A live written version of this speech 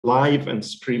live and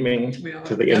streaming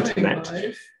to the internet.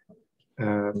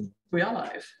 We are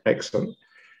live. Excellent.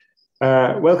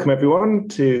 Welcome everyone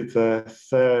to the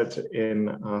third in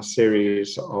our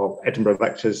series of Edinburgh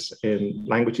Lectures in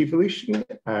Language Evolution.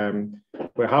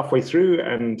 We're halfway through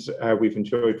and we've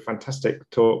enjoyed fantastic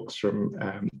talks from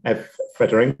Ev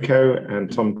Fedorenko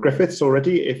and Tom Griffiths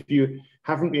already. If you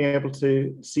haven't been able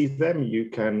to see them,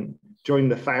 you can join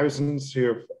the thousands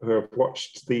who have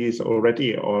watched these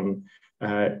already on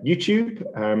YouTube.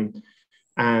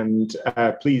 And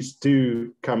please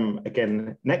do come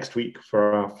again next week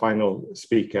for our final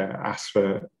speaker,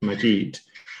 Asifa Majid.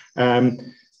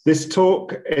 This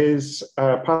talk is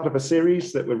part of a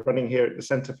series that we're running here at the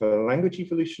Centre for Language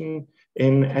Evolution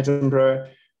in Edinburgh,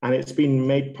 and it's been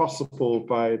made possible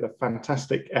by the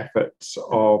fantastic efforts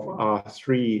of our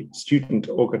three student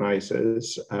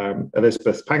organisers,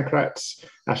 Elizabeth Pankratz,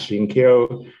 Aisling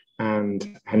Keogh,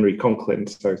 and Henry Conklin.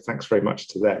 So thanks very much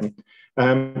to them.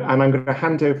 And I'm going to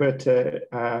hand over to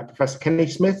Professor Kenny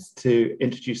Smith to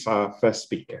introduce our first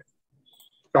speaker.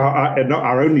 Not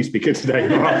our only speaker today,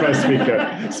 not our first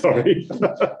speaker, sorry.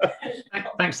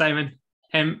 Thanks, Simon.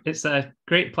 It's a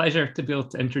great pleasure to be able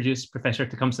to introduce Professor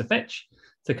Tecumseh Fitch.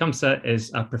 Tecumseh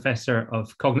is a professor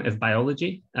of cognitive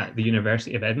biology at the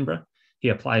University of Edinburgh. He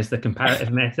applies the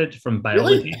comparative method from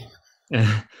biology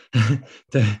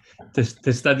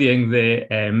to studying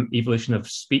the evolution of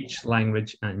speech,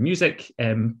 language, and music,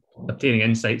 obtaining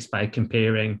insights by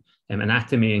comparing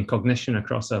anatomy and cognition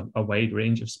across a wide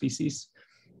range of species.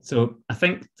 So I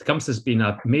think Tecumseh has been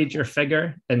a major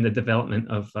figure in the development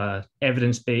of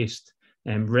evidence-based,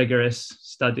 rigorous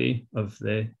study of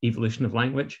the evolution of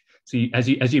language. So as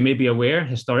you may be aware,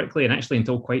 historically, and actually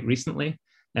until quite recently,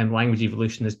 language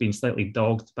evolution has been slightly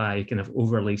dogged by kind of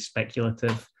overly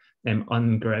speculative,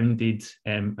 ungrounded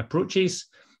approaches.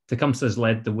 Tecumseh has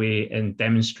led the way in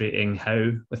demonstrating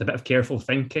how, with a bit of careful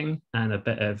thinking and a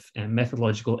bit of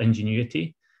methodological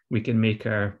ingenuity, we can make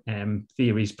our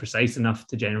theories precise enough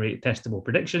to generate testable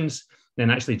predictions, then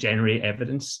actually generate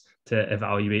evidence to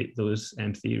evaluate those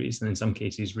theories, and in some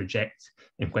cases reject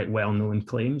quite well-known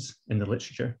claims in the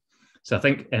literature. So I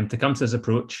think Tecumseh's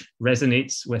approach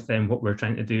resonates with what we're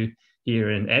trying to do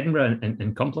here in Edinburgh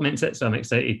and complements it. So I'm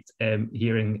excited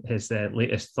hearing his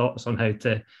latest thoughts on how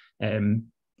to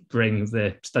bring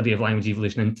the study of language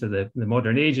evolution into the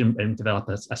modern age and develop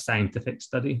a scientific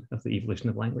study of the evolution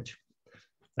of language.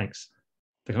 Thanks.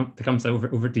 Tecumseh,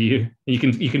 over to you. You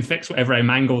can fix whatever I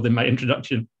mangled in my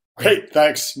introduction. Great,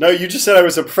 thanks. No, you just said I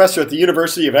was a professor at the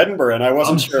University of Edinburgh, and I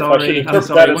wasn't sure if I should interpret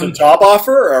that as a job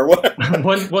offer or what.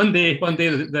 one day,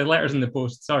 the letter's in the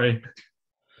post. Sorry.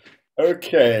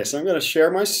 Okay, so I'm going to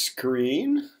share my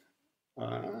screen,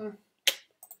 and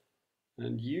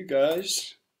you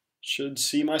guys should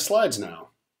see my slides now.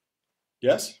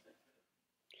 Yes?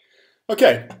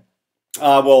 Okay.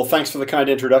 Well, thanks for the kind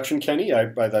introduction, Kenny.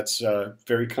 That's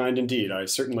very kind indeed. I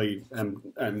certainly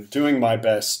am doing my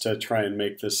best to try and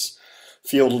make this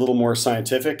field a little more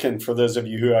scientific. And for those of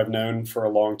you who I've known for a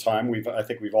long time, I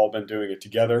think we've all been doing it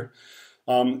together.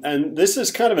 And this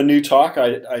is kind of a new talk.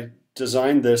 I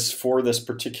designed this for this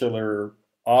particular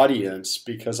audience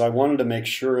because I wanted to make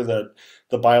sure that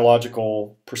the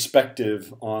biological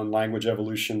perspective on language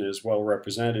evolution is well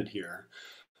represented here.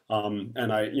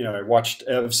 And I watched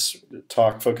Ev's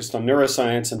talk focused on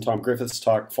neuroscience and Tom Griffith's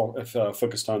talk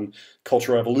focused on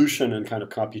cultural evolution and kind of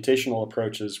computational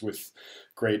approaches with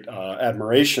great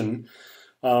admiration.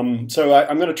 So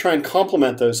I'm going to try and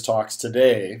complement those talks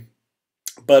today.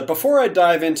 But before I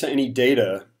dive into any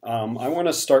data, I want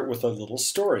to start with a little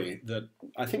story that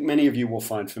I think many of you will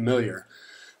find familiar.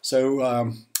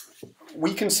 So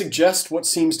we can suggest what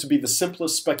seems to be the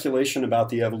simplest speculation about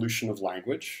the evolution of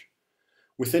language.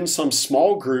 Within some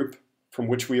small group from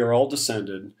which we are all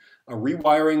descended, a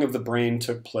rewiring of the brain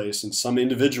took place in some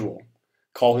individual,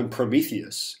 call him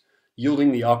Prometheus,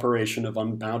 yielding the operation of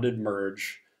unbounded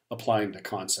merge applying to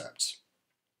concepts.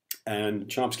 And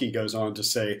Chomsky goes on to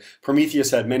say,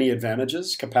 Prometheus had many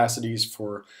advantages, capacities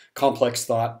for complex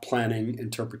thought, planning,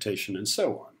 interpretation, and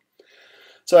so on.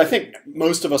 So I think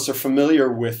most of us are familiar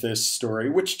with this story,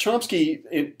 which Chomsky,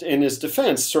 in his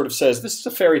defense, sort of says, this is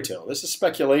a fairy tale, this is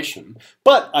speculation.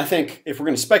 But I think if we're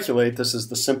going to speculate, this is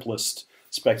the simplest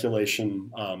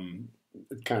speculation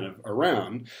kind of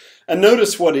around. And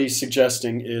notice what he's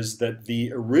suggesting is that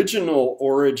the original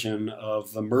origin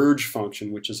of the merge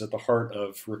function, which is at the heart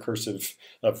of recursive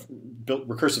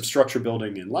structure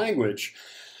building in language,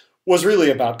 was really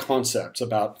about concepts,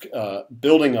 about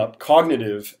building up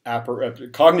cognitive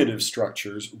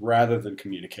structures rather than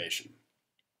communication.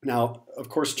 Now, of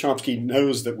course, Chomsky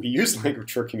knows that we use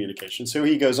language for communication, so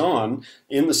he goes on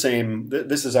in the same,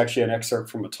 this is actually an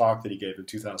excerpt from a talk that he gave in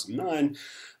 2009.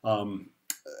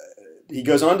 He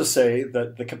goes on to say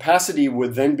that the capacity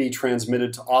would then be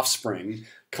transmitted to offspring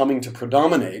coming to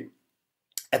predominate.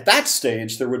 At that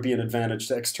stage, there would be an advantage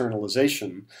to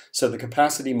externalization, so the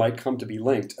capacity might come to be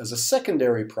linked as a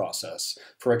secondary process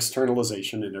for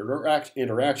externalization and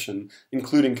interaction,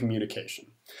 including communication.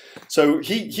 So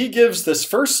he gives this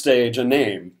first stage a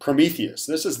name, Prometheus.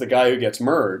 This is the guy who gets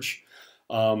merge.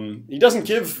 He doesn't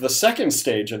give the second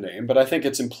stage a name, but I think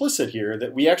it's implicit here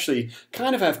that we actually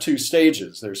kind of have two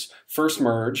stages. There's first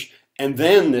merge, and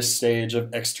then this stage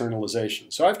of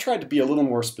externalization. So I've tried to be a little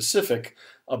more specific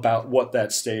about what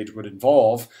that stage would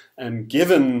involve, and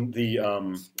given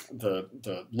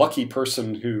the lucky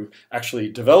person who actually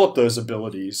developed those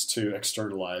abilities to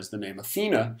externalize, the name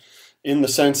Athena, in the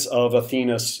sense of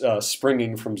Athena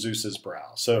springing from Zeus's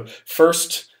brow. So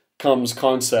first comes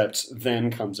concept,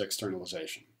 then comes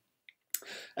externalization.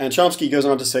 And Chomsky goes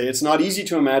on to say, it's not easy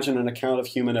to imagine an account of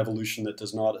human evolution that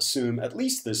does not assume at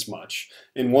least this much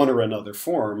in one or another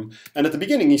form. And at the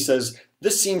beginning he says,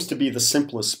 this seems to be the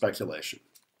simplest speculation.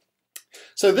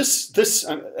 So this,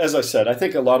 as I said, I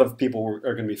think a lot of people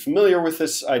are going to be familiar with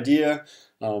this idea.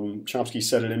 Chomsky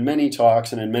said it in many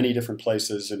talks and in many different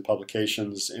places in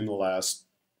publications in the last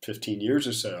 15 years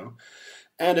or so.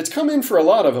 And it's come in for a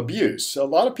lot of abuse. A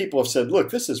lot of people have said, look,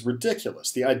 this is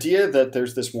ridiculous. The idea that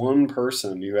there's this one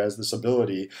person who has this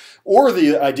ability, or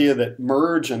the idea that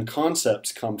merge and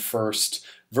concepts come first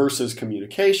versus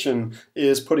communication,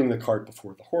 is putting the cart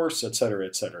before the horse, et cetera,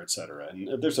 et cetera, et cetera.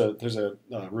 And there's a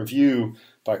review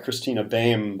by Christina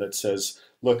Baim that says,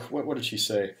 look, what did she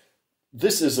say?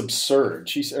 This is absurd.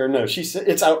 She said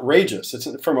it's outrageous.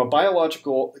 It's from a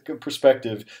biological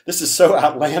perspective. This is so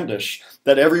outlandish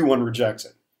that everyone rejects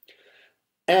it.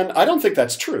 And I don't think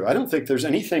that's true. I don't think there's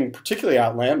anything particularly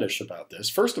outlandish about this.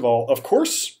 First of all, of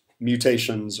course,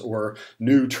 mutations or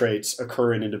new traits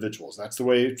occur in individuals. That's the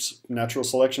way natural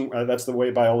selection, that's the way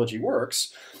biology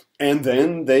works. And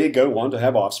then they go on to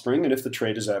have offspring, and if the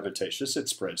trait is advantageous, it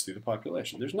spreads through the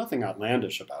population. There's nothing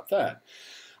outlandish about that.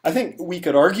 I think we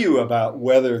could argue about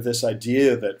whether this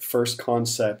idea that first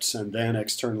concepts and then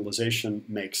externalization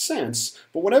makes sense,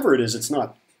 but whatever it is, it's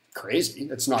not crazy,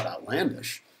 it's not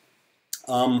outlandish.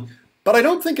 But I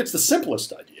don't think it's the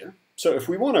simplest idea. So if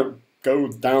we want to go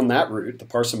down that route, the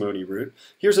parsimony route,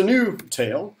 here's a new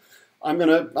tale. I'm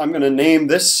gonna name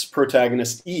this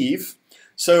protagonist Eve.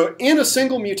 So in a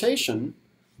single mutation,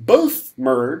 both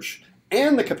merge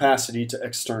and the capacity to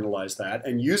externalize that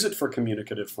and use it for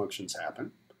communicative functions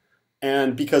happen.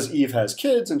 And because Eve has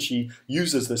kids and she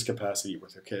uses this capacity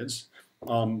with her kids,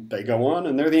 they go on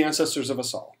and they're the ancestors of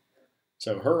us all.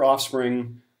 So her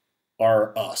offspring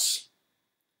are us.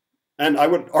 And I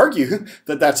would argue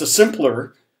that that's a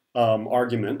simpler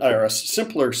argument, or a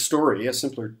simpler story, a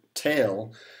simpler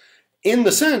tale, in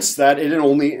the sense that it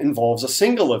only involves a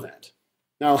single event.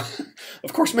 Now,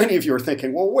 of course, many of you are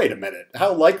thinking, well, wait a minute,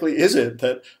 how likely is it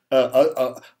that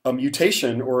a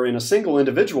mutation or in a single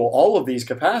individual, all of these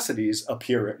capacities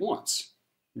appear at once?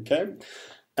 Okay?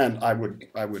 And I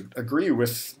would agree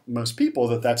with most people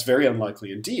that that's very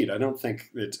unlikely indeed. I don't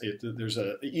think there's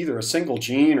either a single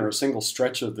gene or a single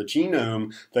stretch of the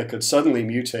genome that could suddenly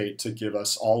mutate to give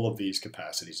us all of these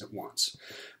capacities at once.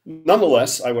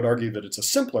 Nonetheless, I would argue that it's a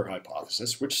simpler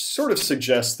hypothesis, which sort of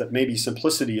suggests that maybe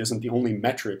simplicity isn't the only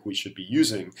metric we should be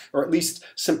using, or at least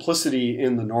simplicity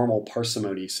in the normal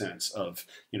parsimony sense of,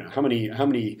 you know, how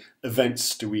many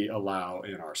events do we allow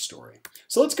in our story.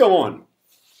 So let's go on.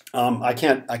 I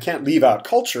can't leave out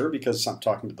culture because I'm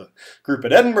talking to the group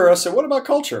at Edinburgh. So what about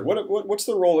culture? What's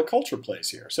the role that culture plays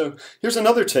here? So here's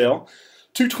another tale.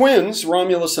 Two twins,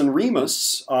 Romulus and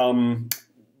Remus,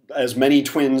 as many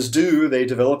twins do, they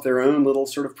develop their own little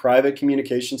sort of private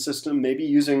communication system, maybe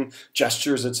using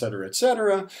gestures, et cetera, et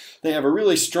cetera. They have a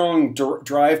really strong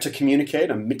drive to communicate,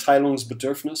 a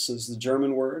Mitteilungsbedürfnis is the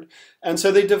German word. And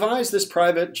so they devise this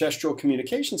private gestural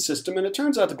communication system, and it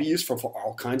turns out to be useful for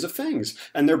all kinds of things.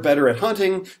 And they're better at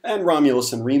hunting, and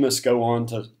Romulus and Remus go on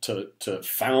to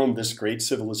found this great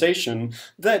civilization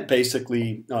that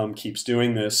basically keeps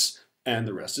doing this, and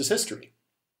the rest is history.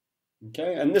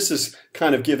 Okay, and this is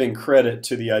kind of giving credit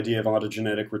to the idea of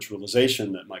ontogenetic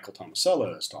ritualization that Michael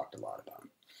Tomasello has talked a lot about.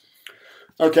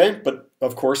 Okay, but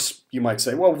of course you might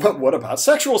say, well, what about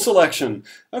sexual selection?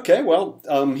 Okay, well,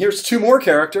 here's two more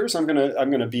characters. I'm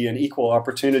gonna be an equal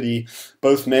opportunity,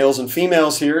 both males and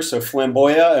females here, so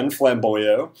Flamboya and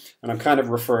Flamboyo, and I'm kind of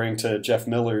referring to Jeff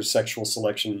Miller's sexual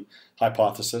selection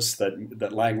hypothesis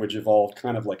that language evolved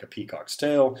kind of like a peacock's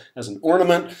tail as an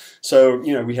ornament. So,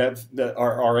 you know, we have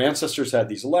our ancestors had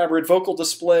these elaborate vocal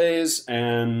displays,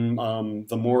 and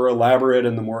the more elaborate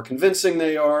and the more convincing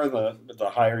they are, the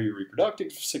higher your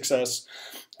reproductive success.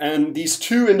 And these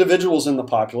two individuals in the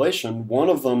population, one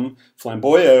of them,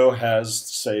 Flamboyant, has,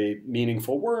 say,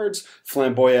 meaningful words.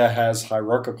 Flamboyant has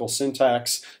hierarchical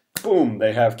syntax. Boom,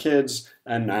 they have kids,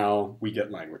 and now we get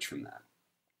language from that.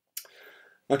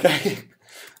 Okay,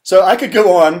 so I could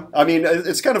go on. I mean,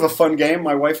 it's kind of a fun game.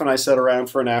 My wife and I sat around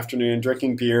for an afternoon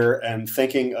drinking beer and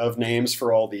thinking of names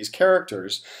for all these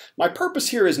characters. My purpose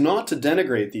here is not to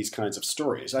denigrate these kinds of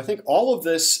stories. I think all of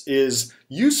this is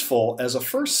useful as a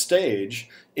first stage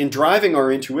in driving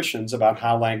our intuitions about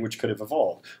how language could have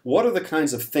evolved. What are the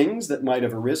kinds of things that might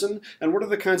have arisen, and what are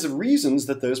the kinds of reasons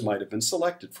that those might have been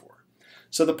selected for?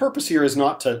 So the purpose here is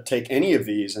not to take any of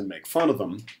these and make fun of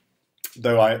them,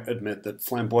 though I admit that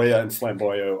Flamboyant and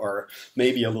Flamboyant are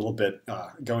maybe a little bit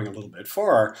going a little bit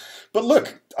far. But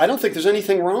look, I don't think there's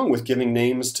anything wrong with giving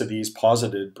names to these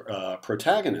posited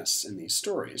protagonists in these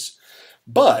stories.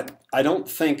 But I don't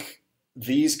think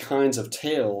these kinds of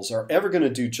tales are ever going to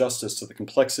do justice to the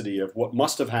complexity of what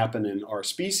must have happened in our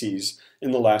species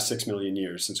in the last 6 million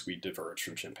years since we diverged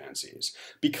from chimpanzees.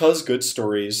 Because good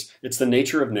stories, it's the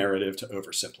nature of narrative to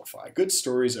oversimplify. Good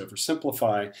stories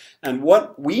oversimplify, and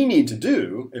what we need to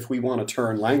do if we want to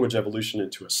turn language evolution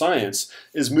into a science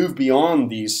is move beyond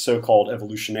these so-called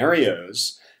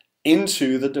evolutionarios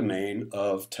into the domain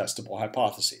of testable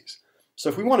hypotheses. So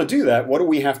if we want to do that, what do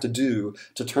we have to do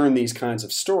to turn these kinds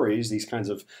of stories, these kinds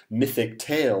of mythic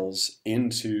tales,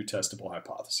 into testable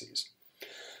hypotheses?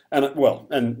 And well,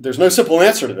 and there's no simple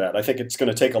answer to that. I think it's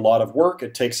going to take a lot of work.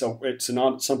 It's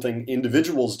not something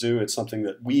individuals do. It's something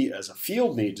that we as a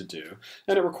field need to do.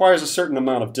 And it requires a certain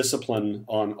amount of discipline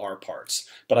on our parts.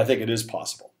 But I think it is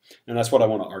possible. And that's what I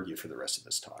want to argue for the rest of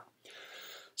this talk.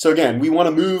 So again, we want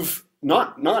to move,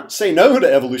 not say no to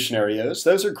evolutionarios.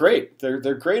 Those are great.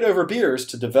 They're great over beers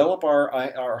to develop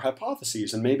our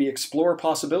hypotheses and maybe explore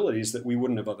possibilities that we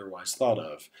wouldn't have otherwise thought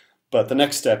of. But the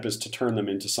next step is to turn them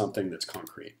into something that's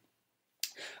concrete.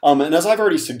 And as I've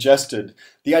already suggested,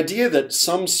 the idea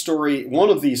that one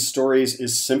of these stories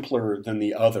is simpler than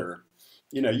the other,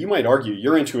 you know, you might argue,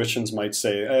 your intuitions might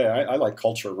say, hey, I like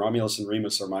culture, Romulus and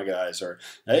Remus are my guys, or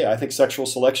hey, I think sexual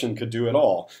selection could do it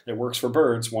all. It works for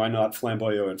birds, why not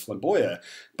Flamboyant and Flamboyant?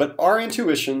 But our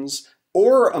intuitions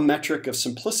or a metric of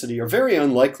simplicity are very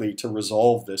unlikely to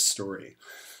resolve this story.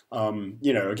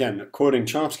 You know, again, quoting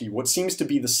Chomsky, what seems to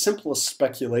be the simplest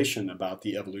speculation about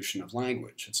the evolution of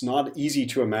language. It's not easy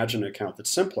to imagine an account that's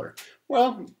simpler.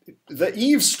 Well, the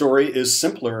Eve story is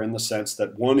simpler in the sense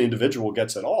that one individual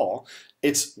gets it all.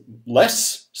 It's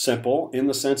less simple in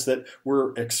the sense that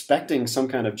we're expecting some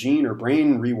kind of gene or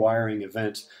brain rewiring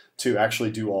event to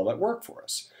actually do all that work for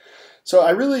us. So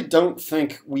I really don't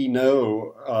think we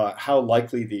know how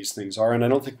likely these things are, and I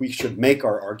don't think we should make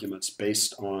our arguments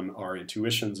based on our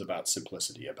intuitions about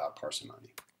simplicity, about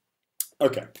parsimony.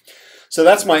 Okay, so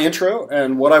that's my intro,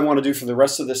 and what I want to do for the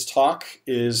rest of this talk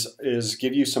is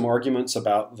give you some arguments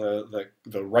about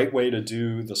the right way to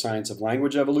do the science of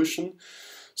language evolution,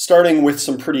 starting with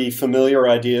some pretty familiar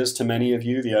ideas to many of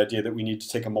you, the idea that we need to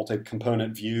take a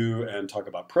multi-component view and talk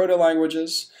about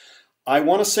proto-languages. I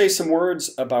want to say some words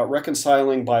about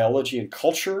reconciling biology and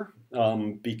culture,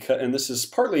 and this is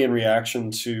partly in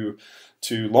reaction to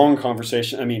many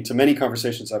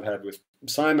conversations I've had with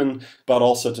Simon, but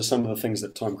also to some of the things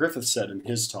that Tom Griffiths said in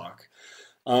his talk.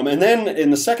 And then in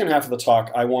the second half of the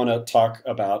talk, I want to talk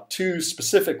about two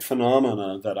specific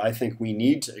phenomena that I think we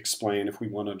need to explain if we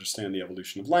want to understand the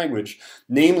evolution of language,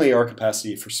 namely our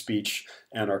capacity for speech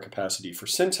and our capacity for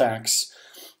syntax.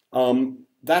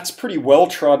 That's pretty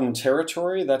well-trodden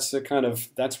territory.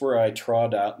 That's where I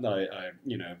trod out. I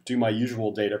do my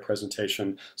usual data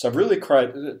presentation. So I've really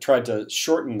tried to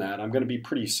shorten that. I'm going to be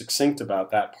pretty succinct about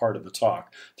that part of the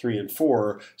talk, 3 and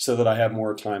 4, so that I have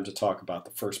more time to talk about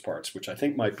the first parts, which I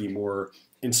think might be more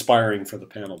inspiring for the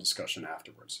panel discussion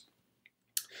afterwards.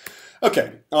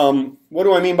 Okay, what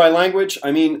do I mean by language?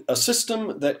 I mean a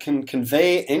system that can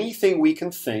convey anything we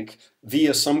can think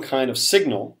via some kind of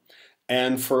signal.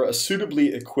 And for a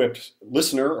suitably equipped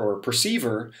listener or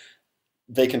perceiver,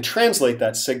 they can translate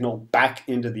that signal back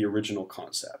into the original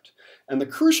concept. And the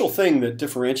crucial thing that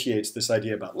differentiates this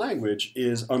idea about language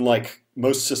is, unlike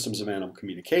most systems of animal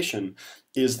communication,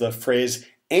 is the phrase,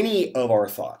 any of our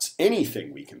thoughts,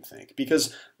 anything we can think.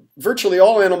 Because virtually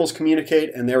all animals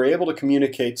communicate, and they're able to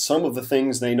communicate some of the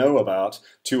things they know about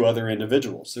to other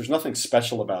individuals. There's nothing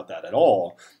special about that at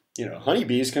all. You know,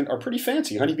 honeybees are pretty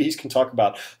fancy. Honeybees can talk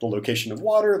about the location of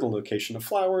water, the location of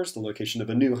flowers, the location of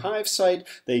a new hive site.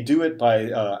 They do it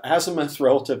by azimuth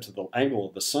relative to the angle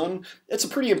of the sun. It's a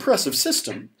pretty impressive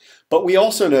system. But we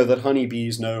also know that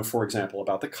honeybees know, for example,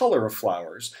 about the color of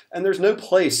flowers. And there's no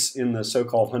place in the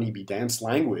so-called honeybee dance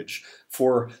language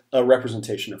for a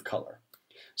representation of color.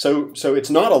 So it's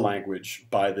not a language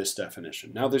by this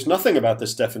definition. Now, there's nothing about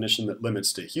this definition that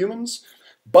limits to humans.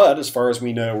 But as far as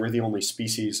we know, we're the only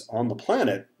species on the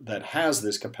planet that has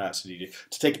this capacity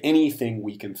to take anything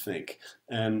we can think.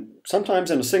 And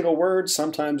sometimes in a single word,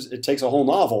 sometimes it takes a whole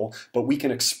novel, but we can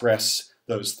express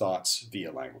those thoughts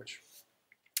via language.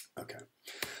 Okay.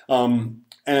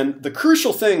 And the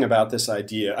crucial thing about this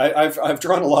idea, I've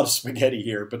drawn a lot of spaghetti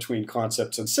here between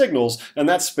concepts and signals, and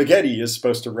that spaghetti is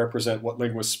supposed to represent what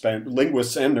linguists and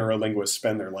neurolinguists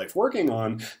spend their life working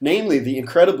on, namely the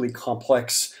incredibly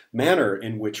complex manner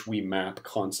in which we map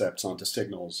concepts onto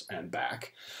signals and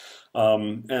back.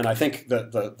 And I think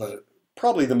that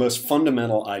probably the most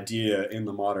fundamental idea in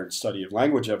the modern study of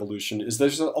language evolution is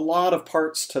there's a lot of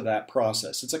parts to that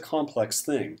process. It's a complex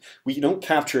thing. We don't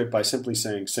capture it by simply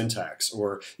saying syntax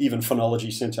or even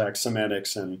phonology, syntax,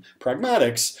 semantics, and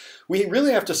pragmatics. We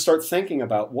really have to start thinking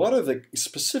about what are the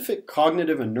specific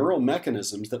cognitive and neural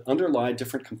mechanisms that underlie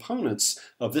different components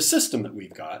of the system that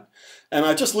we've got. And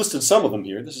I just listed some of them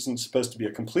here. This isn't supposed to be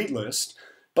a complete list.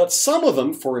 But some of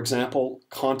them, for example,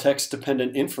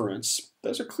 context-dependent inference,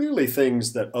 those are clearly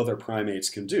things that other primates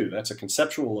can do. That's a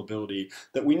conceptual ability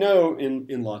that we know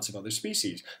in lots of other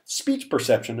species. Speech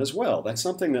perception as well. That's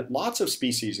something that lots of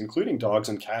species, including dogs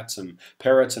and cats and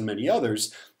parrots and many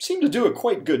others, seem to do a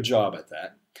quite good job at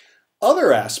that.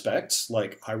 Other aspects,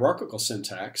 like hierarchical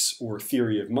syntax or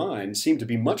theory of mind, seem to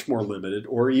be much more limited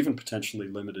or even potentially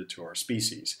limited to our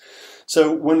species.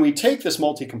 So when we take this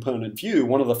multi-component view,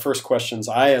 one of the first questions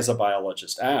I as a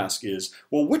biologist ask is,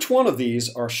 well, which one of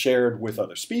these are shared with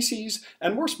other species?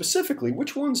 And more specifically,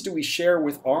 which ones do we share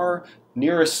with our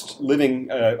nearest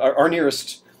our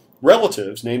nearest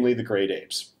relatives, namely the great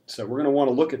apes? So we're going to want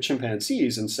to look at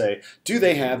chimpanzees and say, do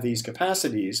they have these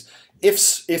capacities?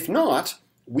 If not,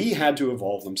 we had to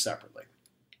evolve them separately.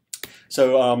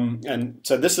 So,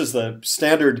 so this is the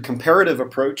standard comparative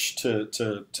approach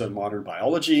to modern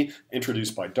biology,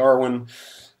 introduced by Darwin.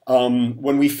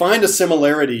 When we find a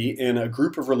similarity in a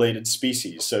group of related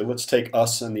species, so let's take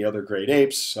us and the other great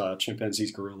apes,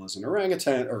 chimpanzees, gorillas, and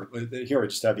orangutan, or here I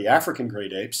just have the African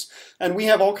great apes, and we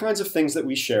have all kinds of things that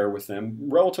we share with them,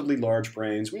 relatively large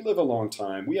brains, we live a long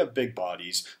time, we have big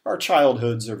bodies, our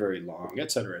childhoods are very long,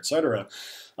 etc., etc.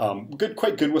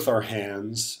 Quite good with our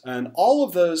hands, and all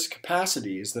of those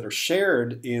capacities that are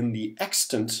shared in the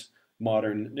extant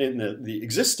modern, in the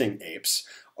existing apes,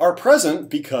 are present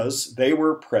because they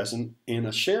were present in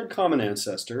a shared common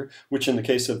ancestor, which in the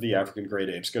case of the African great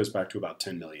apes goes back to about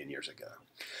 10 million years ago.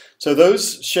 So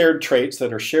those shared traits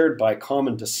that are shared by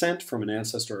common descent from an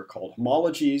ancestor are called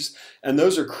homologies, and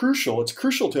those are crucial. It's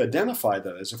crucial to identify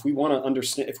those if we want to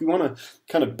understand, if we want to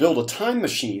kind of build a time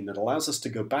machine that allows us to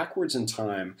go backwards in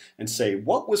time and say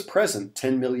what was present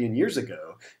 10 million years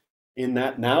ago in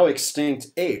that now extinct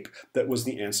ape that was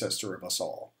the ancestor of us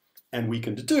all. And we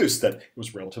can deduce that it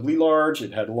was relatively large,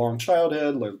 it had a long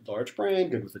childhood, large brain,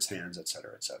 good with its hands,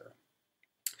 etc., etc.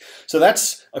 So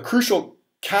that's a crucial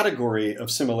category of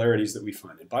similarities that we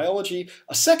find in biology.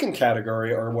 A second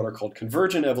category are what are called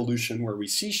convergent evolution, where we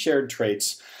see shared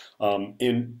traits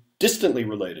in distantly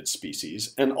related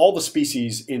species, and all the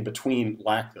species in between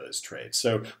lack those traits.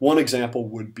 So one example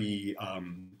would be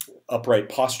upright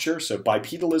posture, so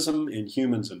bipedalism in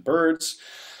humans and birds.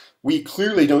 We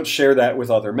clearly don't share that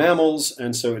with other mammals,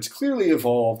 and so it's clearly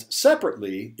evolved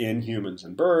separately in humans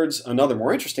and birds. Another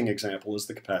more interesting example is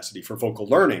the capacity for vocal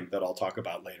learning that I'll talk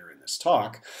about later in this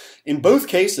talk. In both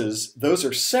cases, those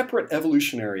are separate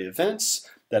evolutionary events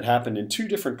that happened in two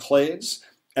different clades,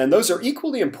 and those are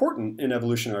equally important in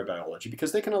evolutionary biology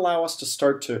because they can allow us to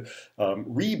start to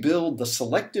rebuild the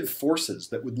selective forces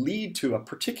that would lead to a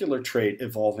particular trait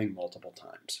evolving multiple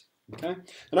times. Okay?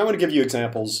 And I want to give you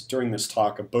examples during this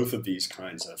talk of both of these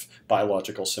kinds of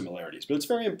biological similarities, but it's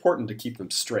very important to keep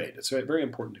them straight. It's very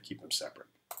important to keep them separate.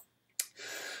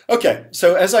 Okay,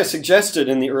 so as I suggested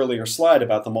in the earlier slide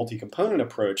about the multi-component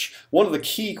approach, one of the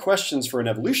key questions for an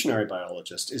evolutionary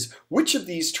biologist is which of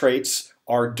these traits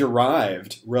are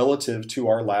derived relative to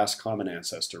our last common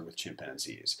ancestor with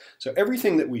chimpanzees. So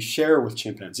everything that we share with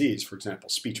chimpanzees, for example,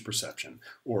 speech perception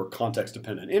or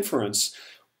context-dependent inference,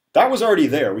 that was already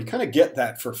there. We kind of get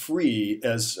that for free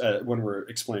as when we're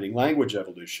explaining language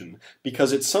evolution,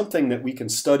 because it's something that we can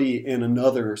study in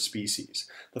another species.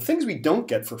 The things we don't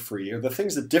get for free are the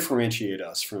things that differentiate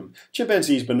us from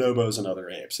chimpanzees, bonobos, and other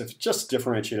apes. If it just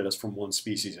differentiated us from one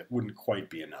species, it wouldn't quite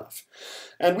be enough.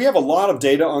 And we have a lot of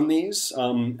data on these,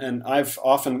 and I've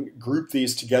often grouped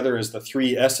these together as the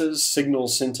 3 S's: signal,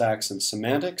 syntax, and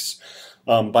semantics.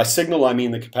 By signal, I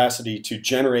mean the capacity to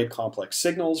generate complex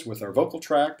signals with our vocal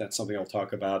tract. That's something I'll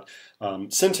talk about.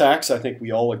 Syntax, I think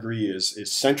we all agree,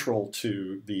 is central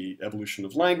to the evolution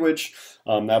of language.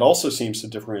 That also seems to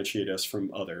differentiate us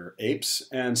from other apes.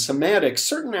 And semantics,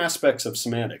 certain aspects of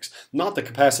semantics, not the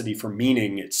capacity for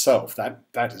meaning itself.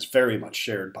 That is very much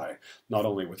shared by not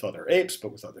only with other apes,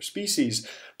 but with other species,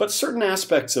 but certain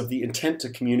aspects of the intent to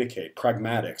communicate,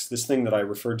 pragmatics, this thing that I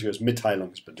referred to as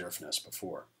Mitteilungsbedürfnis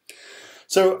before.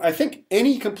 So I think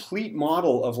any complete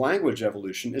model of language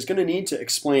evolution is going to need to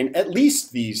explain at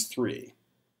least these 3,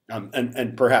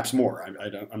 and perhaps more.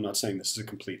 I'm not saying this is a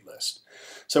complete list.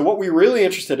 So what we're really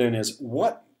interested in is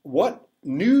what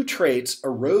new traits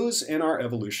arose in our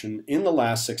evolution in the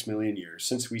last 6 million years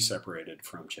since we separated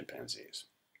from chimpanzees.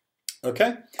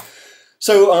 Okay?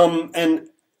 So, and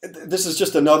this is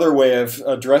just another way of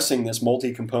addressing this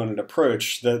multi-component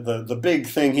approach. The big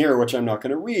thing here, which I'm not going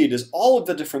to read, is all of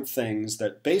the different things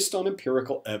that, based on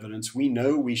empirical evidence, we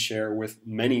know we share with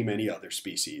many, many other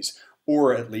species,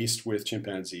 or at least with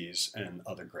chimpanzees and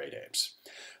other great apes.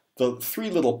 The 3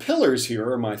 little pillars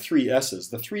here are my 3 S's,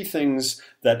 the 3 things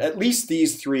that at least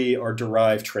these 3 are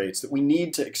derived traits that we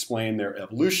need to explain their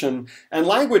evolution, and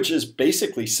language is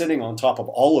basically sitting on top of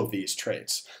all of these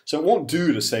traits. So it won't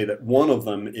do to say that one of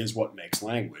them is what makes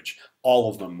language. All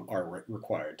of them are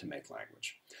required to make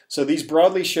language. So these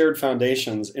broadly shared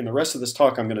foundations, in the rest of this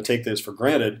talk I'm going to take this for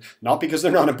granted, not because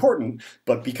they're not important,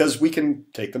 but because we can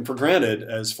take them for granted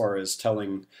as far as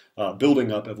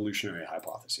building up evolutionary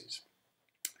hypotheses.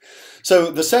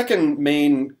 So the second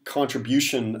main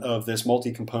contribution of this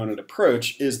multi-component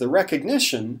approach is the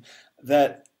recognition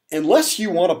that unless you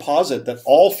want to posit that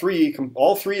all three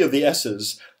of the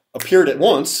S's appeared at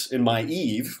once in my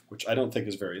Eve, which I don't think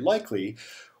is very likely,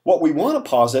 what we want to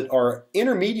posit are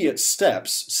intermediate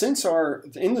steps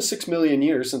in the 6 million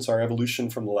years since our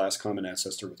evolution from the last common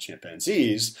ancestor with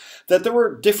chimpanzees, that there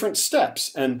were different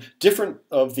steps, and different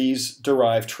of these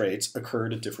derived traits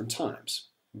occurred at different times.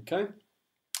 Okay?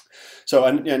 So,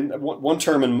 and one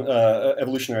term in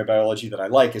evolutionary biology that I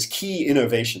like is key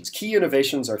innovations. Key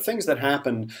innovations are things that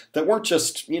happened that weren't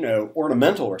just,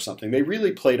 ornamental or something. They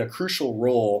really played a crucial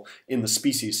role in the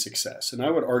species' success. And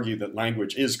I would argue that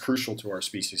language is crucial to our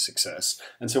species' success.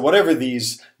 And so whatever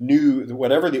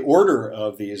the order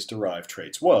of these derived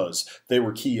traits was, they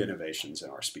were key innovations in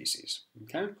our species.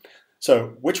 Okay?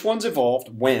 So which ones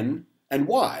evolved, when, and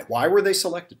why? Why were they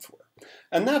selected for?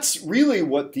 And that's really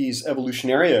what these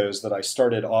evolutionarios that I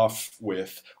started off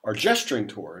with are gesturing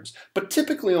towards, but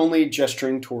typically only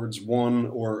gesturing towards one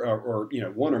or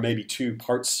one or maybe 2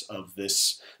 parts of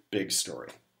this big story.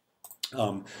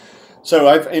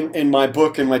 So in my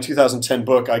book, in my 2010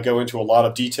 book, I go into a lot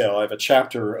of detail. I have a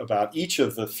chapter about each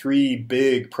of the 3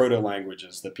 big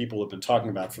proto-languages that people have been talking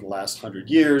about for the last 100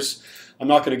 years. I'm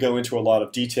not going to go into a lot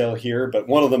of detail here, but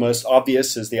one of the most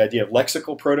obvious is the idea of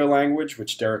lexical proto-language,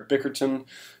 which Derek Bickerton,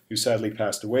 who sadly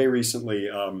passed away recently,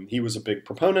 he was a big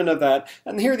proponent of that.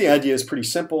 And here the idea is pretty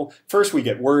simple. First we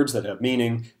get words that have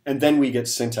meaning, and then we get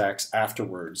syntax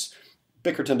afterwards.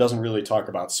 Bickerton doesn't really talk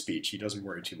about speech. He doesn't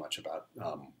worry too much about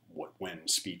when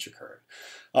speech occurred.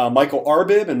 Michael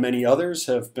Arbib and many others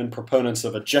have been proponents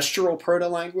of a gestural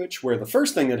proto-language, where the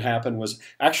first thing that happened was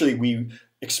actually we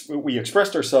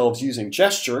expressed ourselves using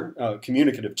gesture,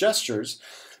 communicative gestures,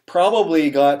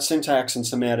 probably got syntax and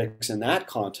semantics in that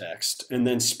context, and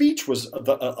then speech was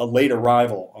a late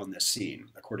arrival on this scene,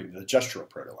 according to the gestural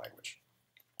proto-language.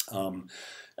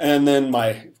 And then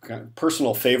my kind of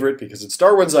personal favorite, because it's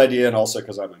Darwin's idea and also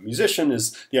because I'm a musician,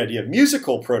 is the idea of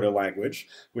musical proto-language,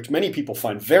 which many people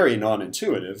find very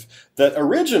non-intuitive, that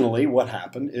originally what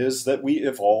happened is that we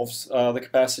evolved the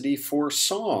capacity for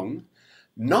song,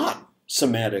 not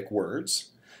semantic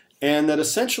words, and that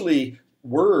essentially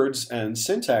words and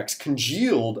syntax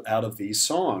congealed out of these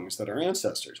songs that our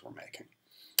ancestors were making.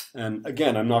 And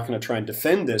again, I'm not going to try and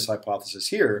defend this hypothesis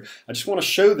here. I just want to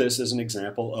show this as an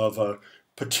example of a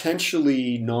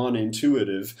potentially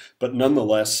non-intuitive, but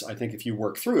nonetheless, I think if you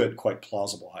work through it, quite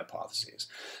plausible hypotheses.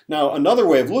 Now, another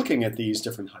way of looking at these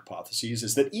different hypotheses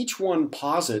is that each one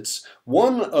posits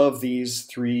one of these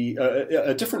 3,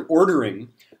 a different ordering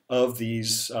of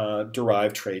these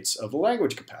derived traits of the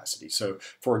language capacity. So,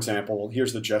 for example,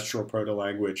 here's the gestural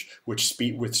proto-language, with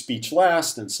speech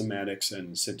last and semantics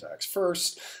and syntax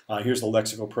first. Here's the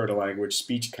lexical proto-language,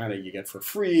 speech kind of you get for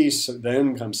free, so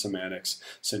then comes semantics,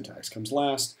 syntax comes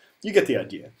last. You get the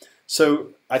idea. So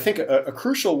I think a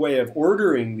crucial way of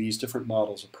ordering these different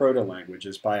models of proto-language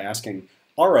is by asking,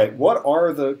 all right, what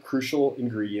are the crucial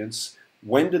ingredients?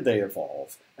 When did they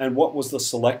evolve? And what was the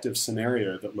selective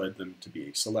scenario that led them to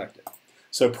be selected?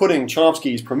 So putting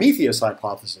Chomsky's Prometheus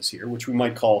hypothesis here, which we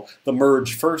might call the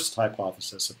merge first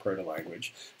hypothesis of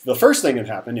proto-language, the first thing that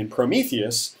happened in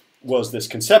Prometheus was this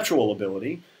conceptual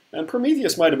ability, and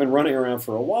Prometheus might have been running around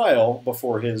for a while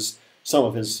before some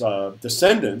of his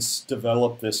descendants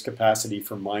developed this capacity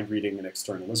for mind reading and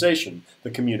externalization, the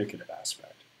communicative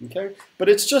aspect. Okay? But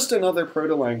it's just another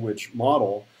proto-language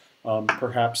model,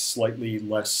 perhaps slightly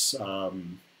less,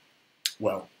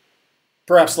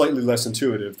 perhaps slightly less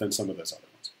intuitive than some of those other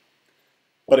ones.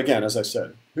 But again, as I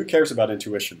said, who cares about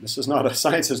intuition? This is not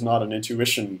science is not an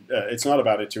intuition. It's not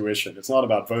about intuition. It's not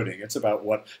about voting. It's about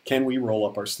what can we roll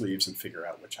up our sleeves and figure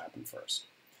out which happened first.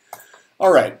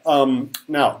 All right.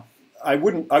 Now, I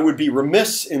would be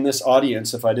remiss in this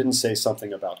audience if I didn't say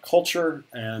something about culture.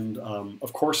 And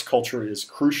of course, culture is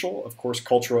crucial. Of course,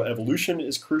 cultural evolution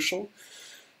is crucial.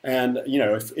 And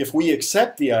if we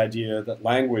accept the idea that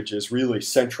language is really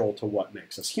central to what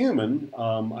makes us human,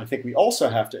 I think we also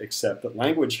have to accept that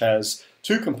language has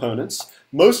two components.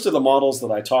 Most of the models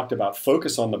that I talked about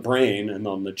focus on the brain and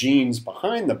on the genes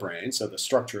behind the brain, so the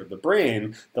structure of the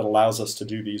brain that allows us to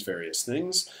do these various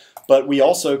things. But we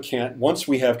also can't, once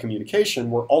we have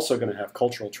communication, we're also going to have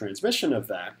cultural transmission of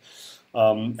that.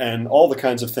 And all the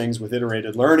kinds of things with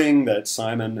iterated learning that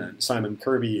Simon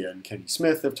Kirby and Kenny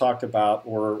Smith have talked about,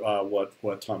 or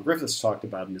what Tom Griffiths talked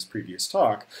about in his previous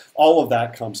talk, all of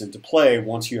that comes into play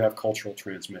once you have cultural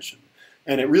transmission.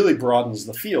 And it really broadens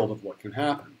the field of what can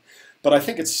happen. But I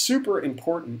think it's super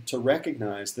important to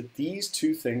recognize that these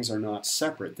two things are not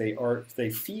separate. They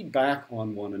feed back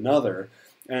on one another.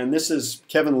 And this is,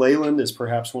 Kevin Leyland is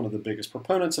perhaps one of the biggest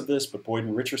proponents of this, but Boyd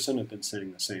and Richardson have been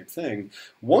saying the same thing.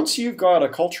 Once you've got a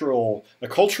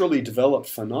culturally developed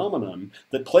phenomenon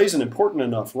that plays an important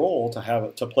enough role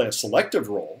to play a selective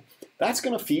role, that's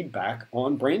going to feed back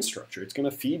on brain structure. It's going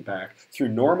to feed back through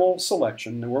normal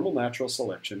natural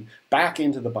selection, back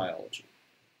into the biology.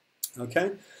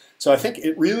 Okay? So I think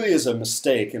it really is a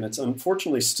mistake, and it's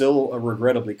unfortunately still a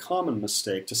regrettably common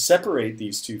mistake, to separate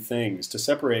these two things, to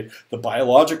separate the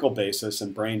biological basis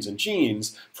in brains and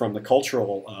genes from the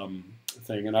cultural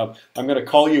thing. And I'm going to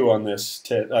call you on this,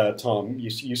 Tom.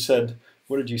 You said,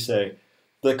 what did you say?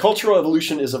 The cultural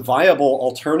evolution is a viable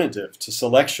alternative to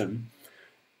selection.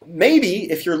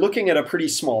 Maybe if you're looking at a pretty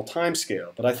small time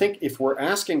scale, but I think if we're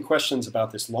asking questions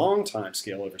about this long time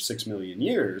scale over 6 million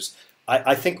years,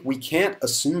 I think we can't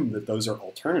assume that those are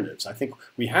alternatives. I think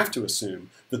we have to assume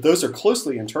that those are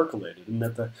closely intercalated and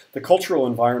that the cultural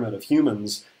environment of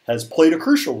humans has played a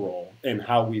crucial role in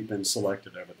how we've been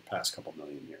selected over the past couple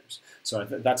million years. So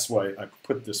that's why I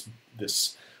put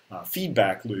this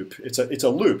feedback loop. It's a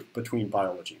loop between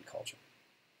biology and culture.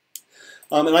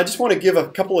 And I just want to give a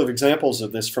couple of examples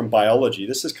of this from biology.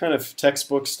 This is kind of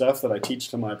textbook stuff that I teach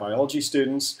to my biology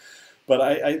students. But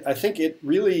I think it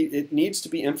needs to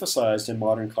be emphasized in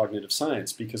modern cognitive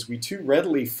science, because we too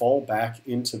readily fall back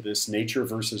into this nature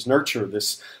versus nurture,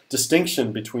 this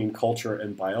distinction between culture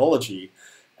and biology.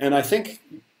 And I think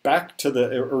back to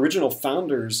the original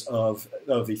founders of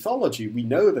ethology, we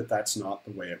know that that's not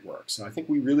the way it works. And I think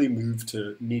we really need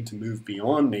to move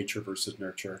beyond nature versus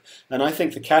nurture. And I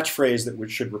think the catchphrase that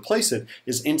should replace it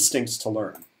is instincts to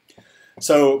learn.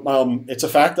 So it's a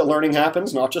fact that learning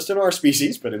happens not just in our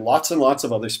species, but in lots and lots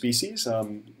of other species.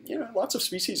 Lots of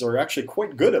species are actually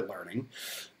quite good at learning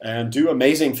and do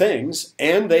amazing things,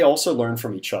 and they also learn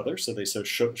from each other, so they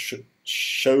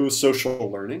show social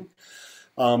learning.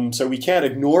 So we can't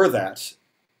ignore that.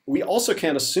 We also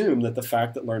can't assume that the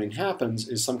fact that learning happens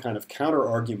is some kind of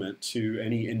counter-argument to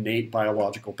any innate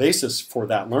biological basis for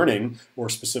that learning, or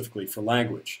specifically for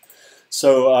language.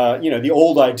 So, the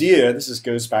old idea,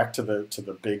 goes back to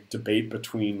the big debate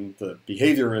between the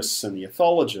behaviorists and the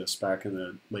ethologists back in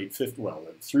the late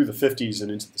 50s, through the 50s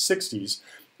and into the 60s.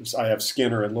 I have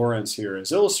Skinner and Lawrence here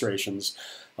as illustrations.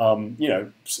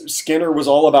 Skinner was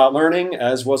all about learning,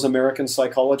 as was American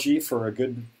psychology for a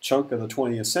good chunk of the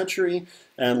 20th century.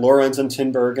 And Lawrence and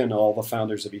Tinbergen and all the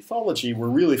founders of ethology were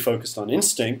really focused on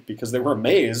instinct, because they were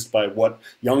amazed by what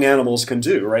young animals can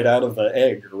do right out of the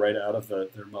egg or right out of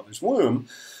their mother's womb.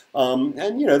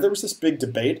 And, you know, there was this big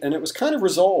debate, and it was kind of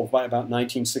resolved by about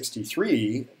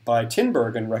 1963 by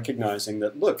Tinbergen recognizing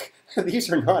that, look,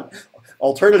 these are not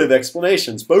alternative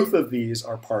explanations. Both of these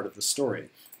are part of the story.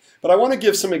 But I want to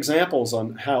give some examples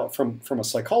on how, from a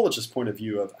psychologist's point of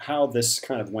view, of how this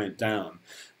kind of went down.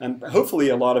 And hopefully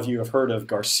a lot of you have heard of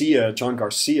John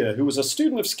Garcia, who was a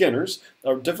student of Skinner's,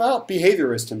 a devout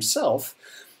behaviorist himself.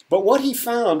 But what he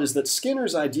found is that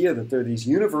Skinner's idea that there are these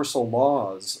universal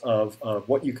laws of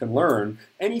what you can learn,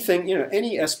 anything, you know,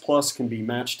 any S plus can be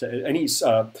matched to, any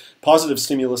positive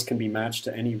stimulus can be matched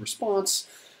to any response,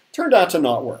 turned out to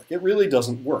not work. It really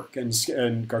doesn't work. And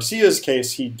in Garcia's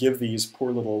case, he'd give these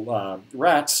poor little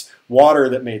rats water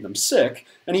that made them sick,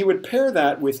 and he would pair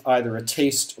that with either a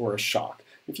taste or a shock.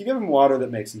 If you give them water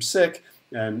that makes them sick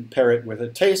and pair it with a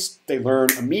taste, they learn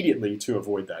immediately to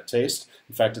avoid that taste.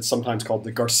 In fact, it's sometimes called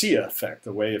the Garcia effect,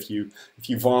 the way if you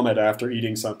vomit after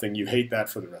eating something, you hate that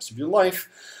for the rest of your life.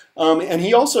 And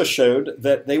he also showed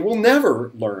that they will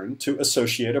never learn to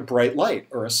associate a bright light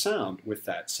or a sound with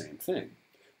that same thing.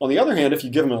 On the other hand, if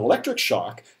you give them an electric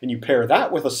shock and you pair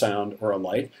that with a sound or a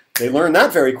light, they learn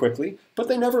that very quickly, but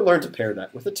they never learn to pair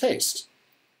that with a taste.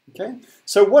 Okay?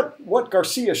 So what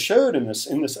Garcia showed in this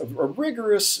a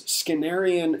rigorous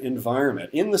Skinnerian environment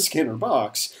in the Skinner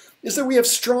box is that we have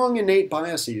strong innate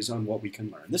biases on what we can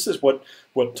learn. This is what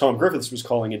Tom Griffiths was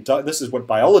calling, this is what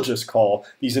biologists call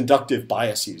these inductive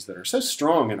biases that are so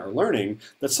strong in our learning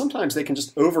that sometimes they can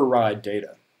just override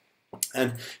data.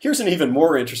 And here's an even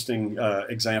more interesting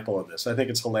example of this. I think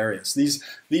it's hilarious. The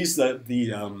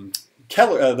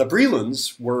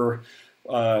Brelands were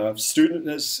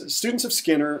students of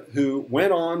Skinner who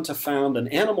went on to found an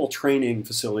animal training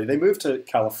facility. They moved to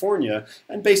California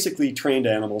and basically trained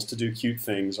animals to do cute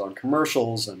things on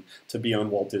commercials and to be on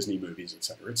Walt Disney movies, et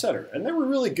cetera, et cetera. And they were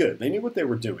really good. They knew what they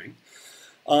were doing.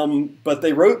 But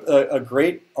they wrote a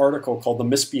great article called The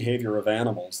Misbehavior of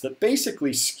Animals that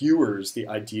basically skewers the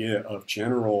idea of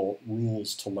general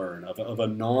rules to learn, of a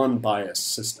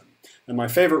non-biased system. And my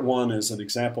favorite one is an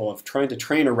example of trying to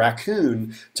train a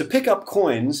raccoon to pick up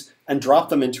coins and drop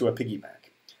them into a piggy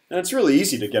bank. And it's really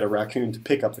easy to get a raccoon to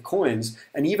pick up the coins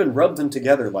and even rub them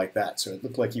together like that. So it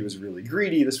looked like he was really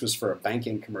greedy. This was for a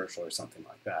banking commercial or something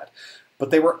like that. But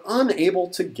they were unable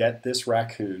to get this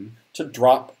raccoon to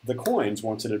drop the coins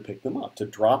once it had picked them up, to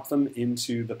drop them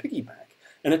into the piggy bank.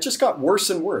 And it just got worse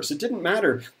and worse. It didn't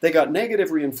matter. They got negative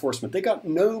reinforcement. They got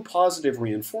no positive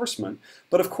reinforcement.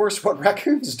 But of course, what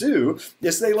raccoons do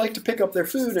is they like to pick up their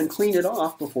food and clean it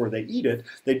off before they eat it.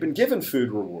 They'd been given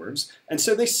food rewards, and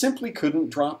so they simply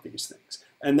couldn't drop these things.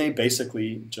 And they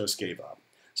basically just gave up.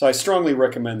 So I strongly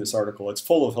recommend this article. It's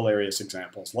full of hilarious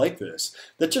examples like this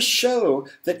that just show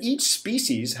that each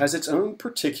species has its own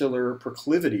particular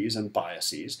proclivities and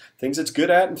biases, things it's good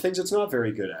at and things it's not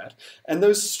very good at. And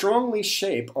those strongly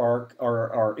shape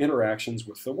our interactions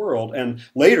with the world and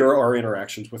later our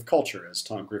interactions with culture, as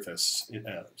Tom Griffiths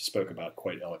spoke about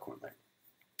quite eloquently.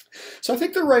 So I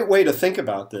think the right way to think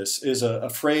about this is a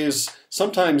phrase,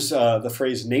 sometimes the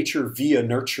phrase nature via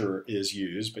nurture is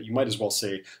used, but you might as well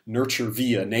say nurture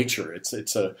via nature.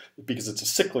 Because it's a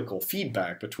cyclical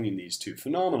feedback between these two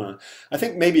phenomena. I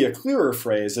think maybe a clearer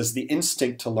phrase is the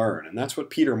instinct to learn, and that's what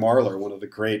Peter Marler, one of the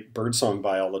great birdsong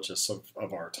biologists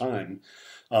of our time,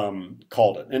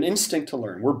 called it, an instinct to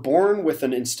learn. We're born with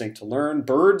an instinct to learn.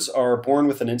 Birds are born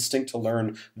with an instinct to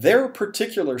learn their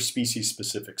particular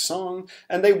species-specific song,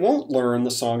 and they won't learn the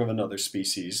song of another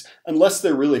species unless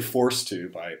they're really forced to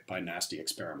by nasty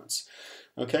experiments.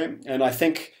 Okay, and I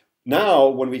think now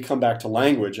when we come back to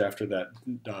language after that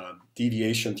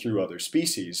deviation through other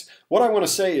species, what I want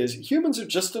to say is humans are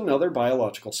just another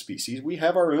biological species. We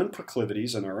have our own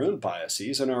proclivities and our own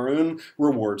biases and our own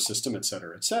reward system, et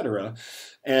cetera,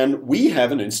 and we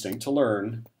have an instinct to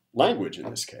learn language in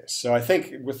this case. So I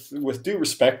think with due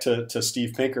respect to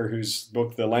Steve Pinker, whose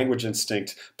book The Language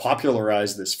Instinct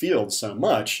popularized this field so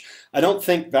much, I don't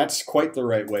think that's quite the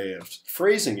right way of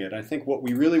phrasing it. I think what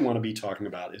we really want to be talking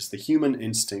about is the human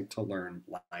instinct to learn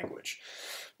language.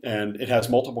 And it has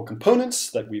multiple components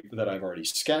that I've already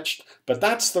sketched, but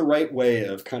that's the right way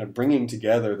of kind of bringing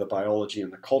together the biology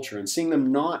and the culture and seeing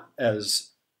them not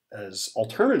as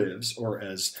alternatives or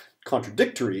as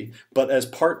contradictory, but as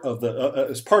part of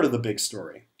the big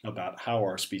story about how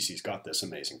our species got this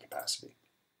amazing capacity.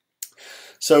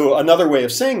 So another way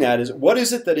of saying that is, what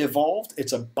is it that evolved?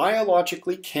 It's a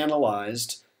biologically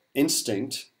canalized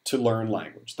instinct to learn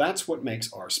language. That's what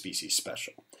makes our species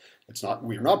special.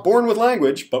 We're not born with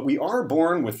language, but we are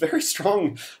born with a very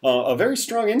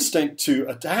strong instinct to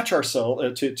attach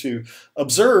ourselves, to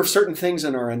observe certain things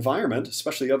in our environment,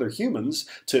 especially other humans,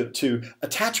 to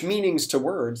attach meanings to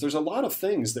words. There's a lot of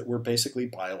things that we're basically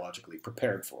biologically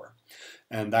prepared for.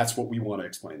 And that's what we want to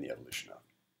explain the evolution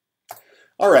of.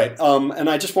 All right, and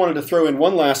I just wanted to throw in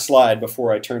one last slide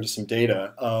before I turn to some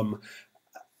data.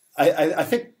 I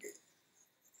think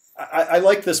I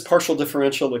like this partial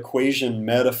differential equation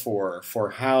metaphor for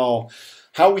how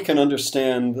we can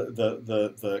understand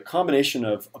the combination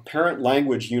of apparent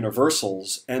language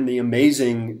universals and the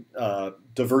amazing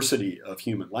diversity of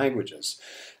human languages.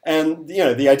 And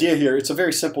the idea here, it's a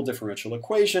very simple differential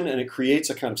equation, and it creates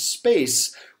a kind of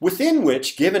space within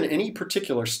which, given any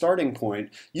particular starting point,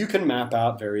 you can map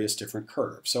out various different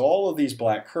curves. So all of these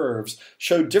black curves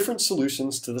show different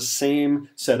solutions to the same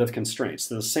set of constraints,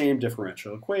 to the same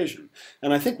differential equation.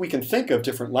 And I think we can think of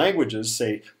different languages,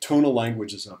 say tonal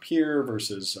languages up here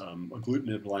versus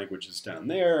agglutinative languages down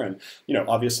there. And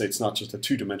obviously it's not just a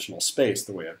two-dimensional space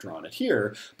the way I've drawn it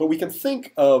here, but we can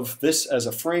think of this as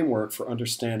a framework for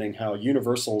understanding how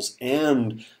universals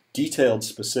and detailed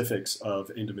specifics of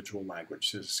individual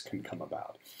languages can come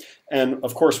about. And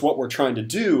of course, what we're trying to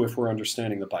do if we're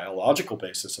understanding the biological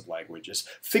basis of language is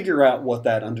figure out what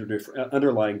that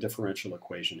underlying differential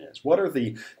equation is. What are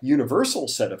the universal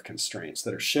set of constraints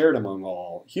that are shared among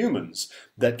all humans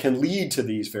that can lead to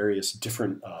these various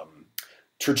different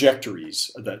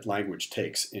trajectories that language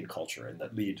takes in culture and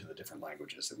that lead to the different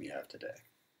languages that we have today.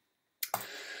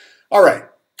 All right.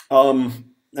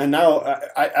 And now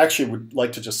I actually would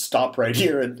like to just stop right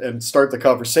here and start the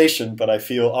conversation, but I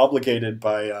feel obligated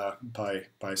by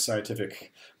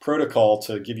scientific protocol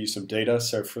to give you some data.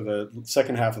 So for the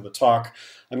second half of the talk,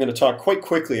 I'm going to talk quite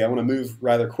quickly. I want to move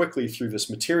rather quickly through this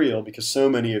material because so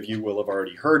many of you will have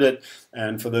already heard it.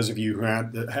 And for those of you who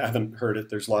haven't heard it,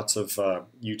 there's lots of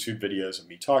YouTube videos of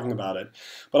me talking about it.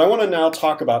 But I want to now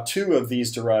talk about two of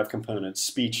these derived components,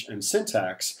 speech and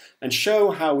syntax, and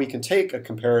show how we can take a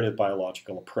comparative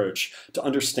biological approach to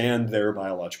understand their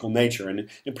biological nature. And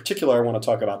in particular, I want to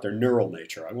talk about their neural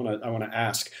nature. I want to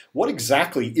ask, what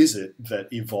exactly is it that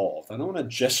evolved? I don't want to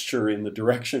gesture in the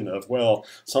direction of, well,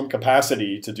 some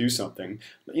capacity to do something.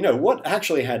 What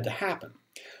actually had to happen?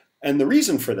 And the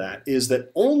reason for that is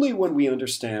that only when we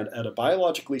understand at a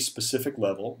biologically specific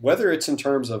level, whether it's in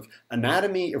terms of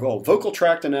anatomy, well, vocal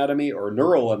tract anatomy or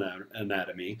neural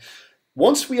anatomy,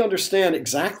 once we understand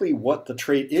exactly what the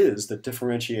trait is that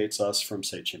differentiates us from,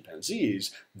 say,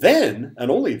 chimpanzees, then, and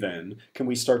only then, can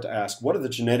we start to ask, what are the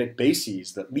genetic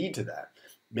bases that lead to that?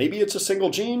 Maybe it's a single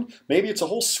gene, maybe it's a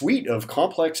whole suite of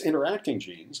complex interacting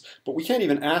genes, but we can't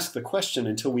even ask the question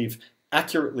until we've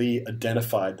accurately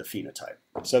identified the phenotype.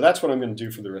 So that's what I'm going to do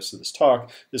for the rest of this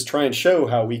talk, is try and show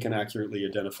how we can accurately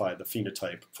identify the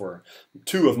phenotype for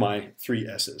two of my three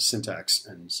S's, syntax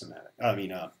and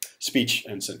speech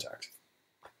and syntax.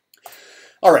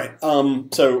 All right,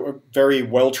 so a very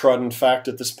well-trodden fact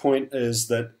at this point is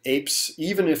that apes,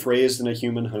 even if raised in a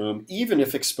human home, even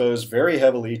if exposed very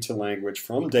heavily to language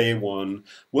from day one,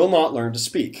 will not learn to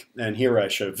speak. And here I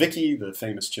show Vicky, the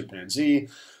famous chimpanzee,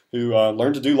 who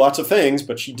learned to do lots of things,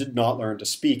 but she did not learn to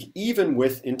speak. Even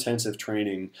with intensive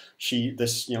training,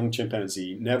 this young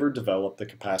chimpanzee never developed the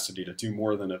capacity to do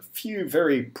more than a few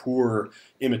very poor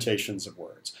imitations of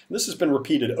words. And this has been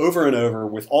repeated over and over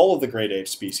with all of the great ape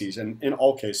species, and in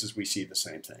all cases we see the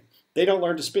same thing. They don't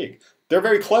learn to speak. They're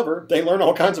very clever, they learn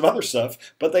all kinds of other stuff,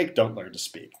 but they don't learn to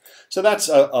speak. So that's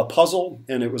a puzzle,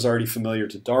 and it was already familiar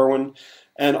to Darwin.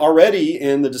 And already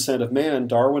in The Descent of Man,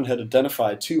 Darwin had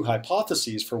identified two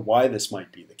hypotheses for why this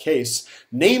might be the case,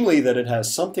 namely that it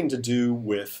has something to do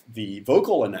with the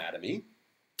vocal anatomy,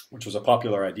 which was a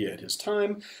popular idea at his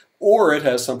time, or it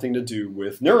has something to do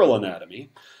with neural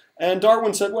anatomy. And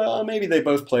Darwin said, well, maybe they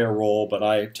both play a role, but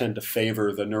I tend to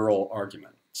favor the neural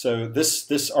argument. So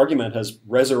this argument has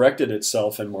resurrected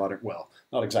itself in modern, well,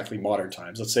 not exactly modern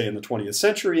times, let's say in the 20th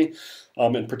century.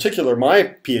 In particular,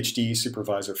 my PhD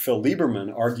supervisor, Phil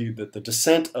Lieberman, argued that the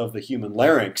descent of the human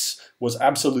larynx was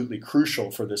absolutely crucial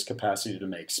for this capacity to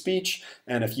make speech.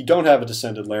 And if you don't have a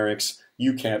descended larynx,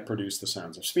 you can't produce the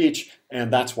sounds of speech.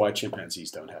 And that's why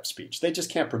chimpanzees don't have speech. They just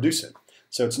can't produce it.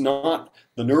 So it's not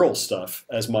the neural stuff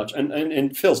as much. And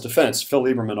in Phil's defense, Phil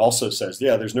Lieberman also says,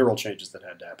 yeah, there's neural changes that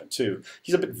had to happen too.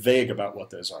 He's a bit vague about what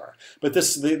those are. But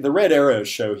the red arrows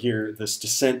show here this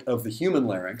descent of the human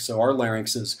larynx. So our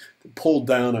larynx is pulled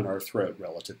down in our throat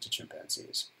relative to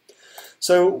chimpanzees.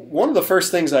 So one of the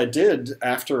first things I did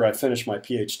after I finished my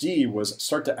PhD was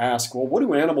start to ask, well, what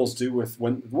do animals do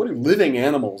what do living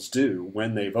animals do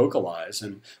when they vocalize?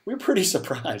 And we were pretty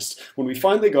surprised. When we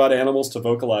finally got animals to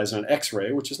vocalize on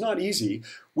X-ray, which is not easy,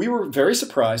 we were very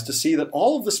surprised to see that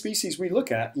all of the species we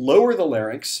look at lower the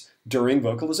larynx during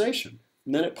vocalization.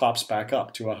 And then it pops back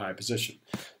up to a high position.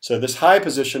 So this high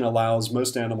position allows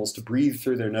most animals to breathe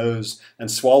through their nose and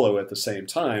swallow at the same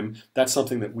time. That's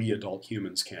something that we adult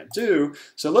humans can't do.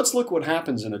 So let's look what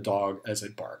happens in a dog as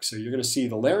it barks. So you're going to see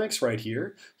the larynx right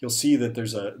here. You'll see that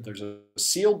there's a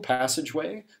sealed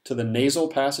passageway to the nasal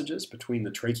passages between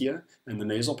the trachea and the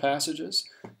nasal passages.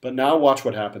 But now watch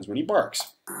what happens when he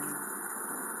barks.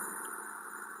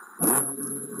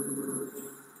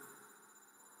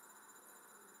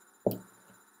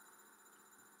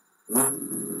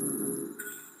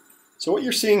 So what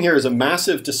you're seeing here is a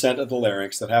massive descent of the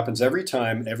larynx that happens every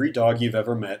time every dog you've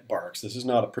ever met barks. This is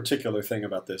not a particular thing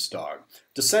about this dog.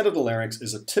 Descent of the larynx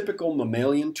is a typical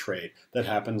mammalian trait that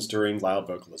happens during loud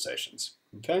vocalizations.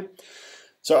 Okay?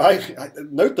 So I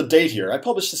note the date here. I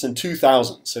published this in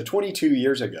 2000, so 22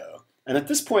 years ago. And at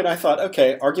this point I thought,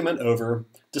 okay, argument over.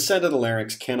 Descent of the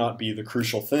larynx cannot be the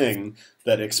crucial thing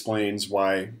that explains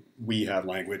why we have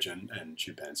language and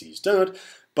chimpanzees don't.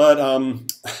 But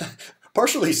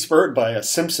partially spurred by a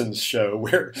Simpsons show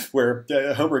where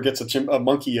Homer gets a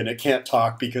monkey and it can't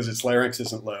talk because its larynx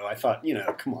isn't low, I thought, you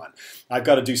know, come on, I've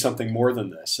got to do something more than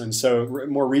this. And so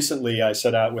more recently I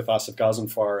set out with Asifa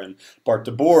Majid and Bart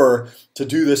de Boer to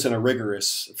do this in a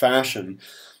rigorous fashion.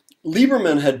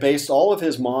 Lieberman had based all of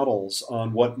his models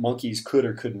on what monkeys could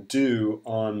or couldn't do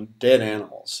on dead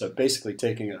animals. So basically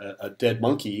taking a dead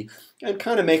monkey and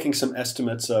kind of making some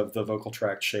estimates of the vocal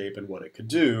tract shape and what it could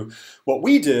do. What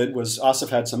we did was Asif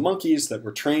had some monkeys that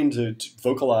were trained to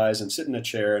vocalize and sit in a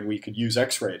chair, and we could use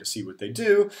X-ray to see what they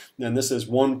do. And this is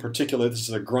this is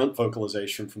a grunt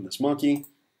vocalization from this monkey.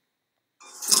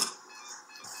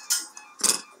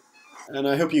 And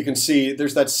I hope you can see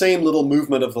there's that same little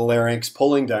movement of the larynx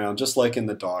pulling down, just like in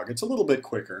the dog. It's a little bit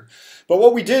quicker. But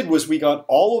what we did was we got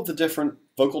all of the different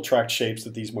vocal tract shapes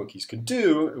that these monkeys could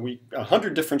do.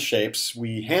 100 different shapes.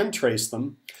 We hand traced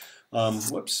them.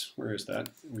 Whoops, where is that?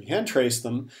 We hand traced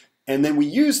them. And then we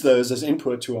use those as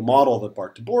input to a model that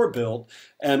Bart de Boer built.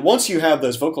 And once you have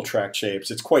those vocal tract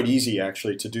shapes, it's quite easy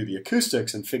actually to do the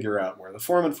acoustics and figure out where the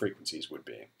formant frequencies would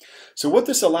be. So what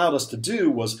this allowed us to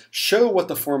do was show what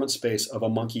the formant space of a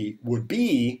monkey would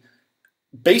be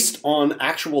based on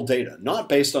actual data, not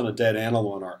based on a dead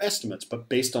animal and our estimates, but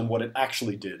based on what it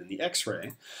actually did in the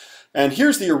X-ray. And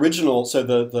here's the original. So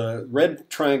the red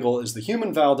triangle is the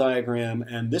human vowel diagram,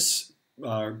 and this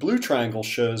blue triangle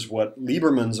shows what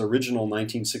Lieberman's original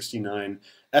 1969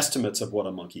 estimates of what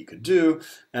a monkey could do,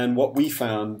 and what we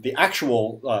found, the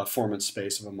actual formant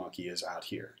space of a monkey is out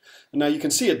here. And now you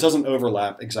can see it doesn't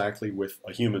overlap exactly with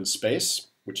a human space,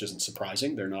 which isn't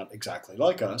surprising. They're not exactly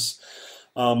like us.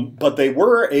 But they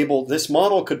were able, this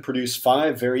model could produce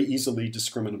 5 very easily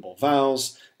discriminable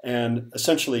vowels, and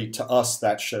essentially to us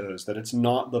that shows that it's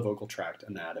not the vocal tract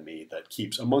anatomy that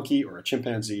keeps a monkey or a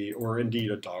chimpanzee or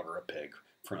indeed a dog or a pig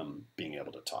from being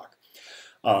able to talk.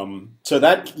 So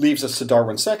that leaves us to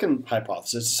Darwin's second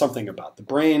hypothesis, something about the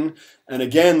brain. And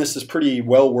again, this is pretty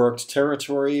well-worked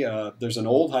territory. There's an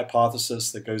old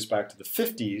hypothesis that goes back to the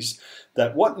 50s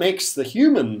that what makes the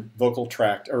human vocal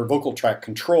tract or vocal tract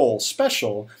control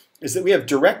special is that we have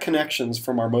direct connections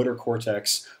from our motor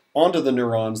cortex onto the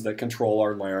neurons that control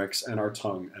our larynx and our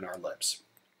tongue and our lips.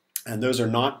 And those are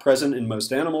not present in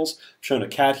most animals. I've shown a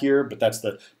cat here, but that's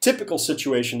the typical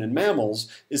situation in mammals,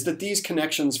 is that these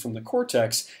connections from the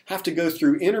cortex have to go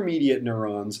through intermediate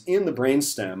neurons in the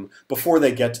brainstem before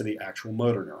they get to the actual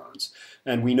motor neurons.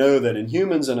 And we know that in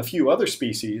humans and a few other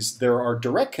species, there are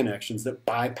direct connections that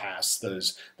bypass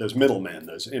those middlemen,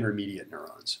 those intermediate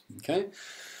neurons. Okay?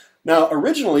 Now,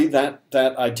 originally, that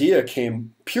idea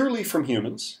came purely from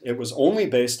humans. It was only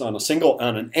based on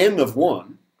an N of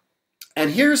 1.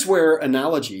 And here's where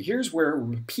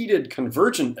repeated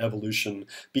convergent evolution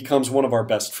becomes one of our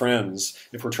best friends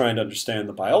if we're trying to understand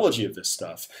the biology of this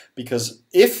stuff. Because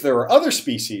if there are other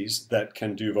species that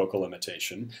can do vocal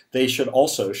imitation, they should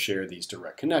also share these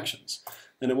direct connections.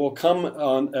 And it will come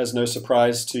on as no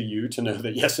surprise to you to know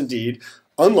that, yes, indeed,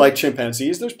 unlike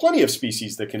chimpanzees, there's plenty of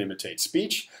species that can imitate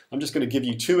speech. I'm just going to give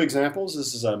you 2 examples.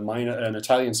 This is an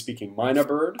Italian-speaking myna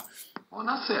bird.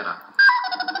 Buonasera.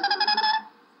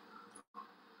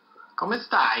 Come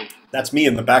stai? That's me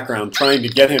in the background trying to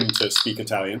get him to speak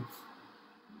Italian.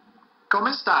 Come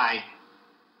stai?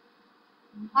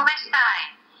 Come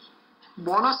stai?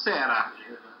 Buonasera.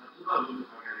 Buonasera.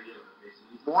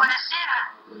 Buonasera.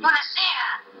 Buonasera.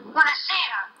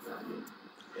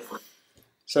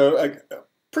 So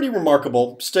pretty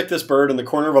remarkable. Stick this bird in the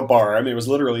corner of a bar. I mean, it was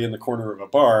literally in the corner of a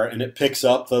bar, and it picks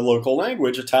up the local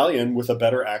language, Italian, with a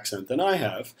better accent than I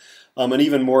have. An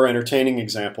even more entertaining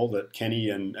example that Kenny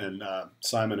and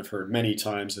Simon have heard many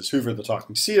times is Hoover the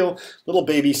talking seal. Little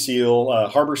baby seal,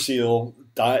 harbor seal.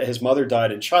 His mother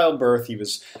died in childbirth. He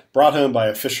was brought home by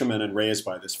a fisherman and raised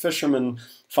by this fisherman,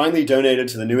 finally donated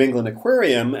to the New England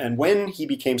Aquarium, and when he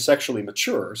became sexually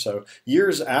mature, so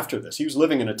years after this, he was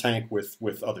living in a tank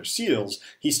with other seals,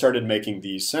 he started making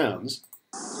these sounds.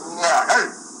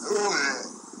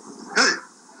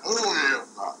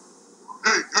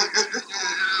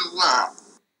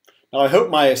 Now, I hope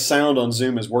my sound on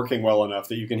Zoom is working well enough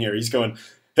that you can hear. He's going,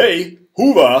 hey,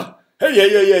 Hoover,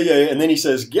 hey, yeah, and then he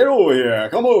says, get over here,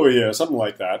 come over here, something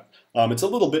like that. It's a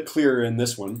little bit clearer in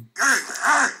this one.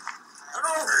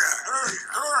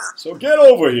 So get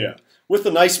over here, with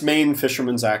the nice Maine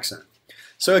fisherman's accent.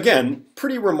 So again,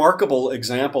 pretty remarkable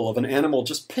example of an animal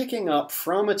just picking up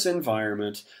from its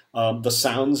environment the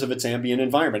sounds of its ambient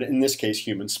environment, in this case,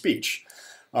 human speech.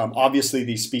 Obviously,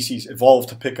 these species evolved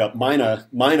to pick up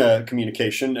mina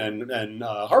communication and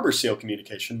harbor seal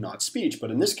communication, not speech.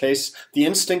 But in this case, the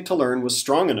instinct to learn was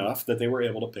strong enough that they were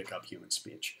able to pick up human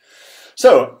speech.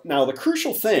 So now the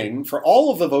crucial thing for all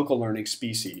of the vocal learning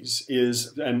species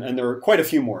is, and there are quite a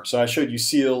few more. So I showed you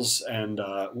seals and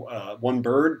one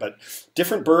bird, but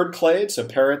different bird clades, so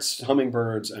parrots,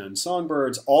 hummingbirds, and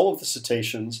songbirds, all of the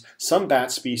cetaceans, some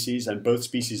bat species, and both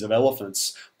species of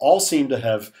elephants all seem to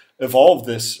have evolved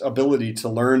this ability to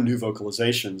learn new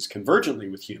vocalizations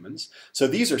convergently with humans. So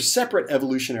these are separate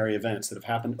evolutionary events that have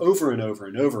happened over and over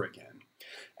and over again.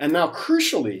 And now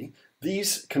crucially,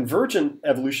 these convergent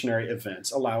evolutionary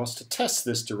events allow us to test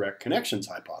this direct connections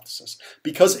hypothesis,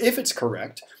 because if it's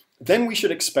correct, then we should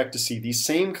expect to see these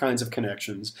same kinds of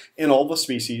connections in all the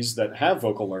species that have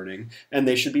vocal learning, and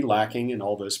they should be lacking in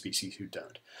all those species who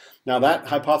don't. Now that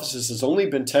hypothesis has only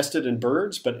been tested in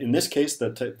birds, but in this case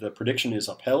the prediction is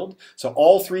upheld. So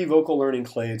all three vocal learning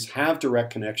clades have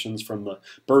direct connections from the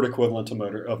bird equivalent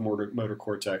of motor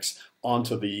cortex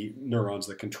onto the neurons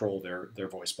that control their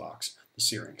voice box, the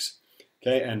syrinx.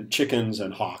 Okay, and chickens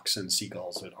and hawks and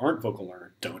seagulls that aren't vocal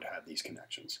learners don't have these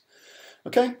connections.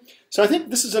 Okay, so I think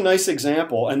this is a nice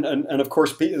example, and of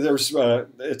course there's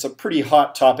it's a pretty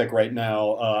hot topic right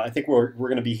now. I think we're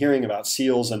going to be hearing about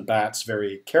seals and bats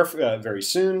very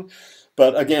soon.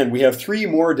 But again, we have 3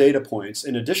 more data points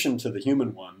in addition to the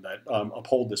human one that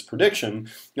uphold this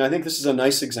prediction. And I think this is a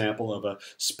nice example of a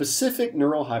specific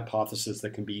neural hypothesis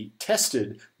that can be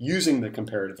tested using the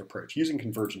comparative approach, using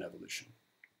convergent evolution.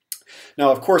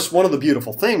 Now, of course, one of the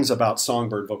beautiful things about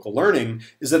songbird vocal learning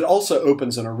is that it also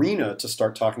opens an arena to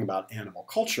start talking about animal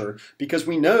culture, because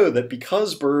we know that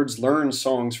because birds learn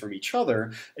songs from each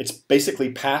other, it's basically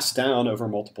passed down over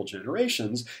multiple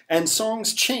generations, and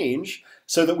songs change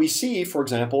so that we see, for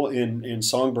example, in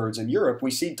songbirds in Europe,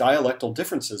 we see dialectal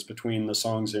differences between the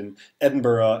songs in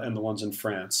Edinburgh and the ones in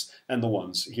France and the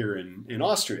ones here in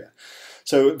Austria.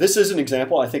 So this is an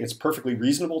example. I think it's perfectly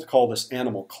reasonable to call this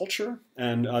animal culture.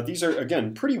 And these are,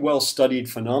 again, pretty well-studied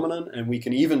phenomenon. And we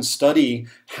can even study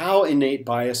how innate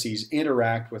biases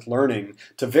interact with learning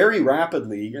to very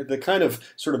rapidly, the kind of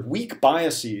sort of weak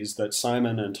biases that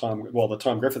Simon and Tom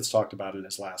Griffiths talked about in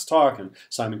his last talk, and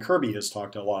Simon Kirby has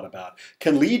talked a lot about,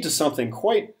 can lead to something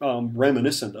quite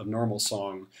reminiscent of normal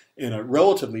song in a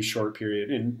relatively short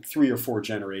period, in 3 or 4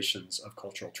 generations of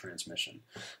cultural transmission.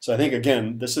 So I think,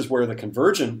 again, this is where the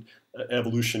convergent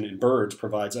evolution in birds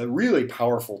provides a really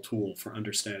powerful tool for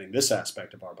understanding this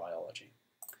aspect of our biology.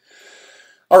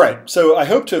 All right, so I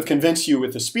hope to have convinced you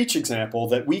with the speech example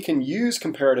that we can use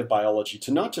comparative biology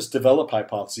to not just develop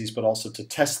hypotheses, but also to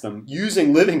test them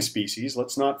using living species.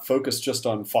 Let's not focus just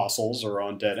on fossils or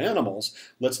on dead animals.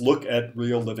 Let's look at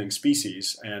real living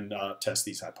species and test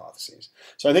these hypotheses.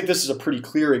 So I think this is a pretty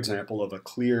clear example of a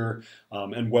clear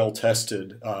and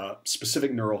well-tested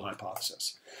specific neural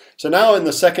hypothesis. So now in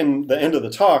the end of the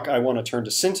talk, I want to turn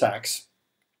to syntax,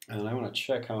 and I want to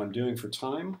check how I'm doing for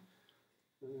time.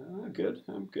 Good,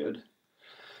 I'm good.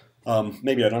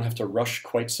 Maybe I don't have to rush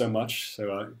quite so much,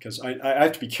 so because I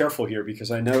have to be careful here, because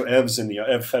I know Ev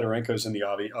Fedorenko's in the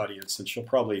audience, and she'll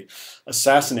probably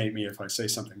assassinate me if I say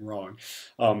something wrong.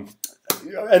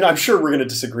 And I'm sure we're going to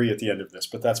disagree at the end of this,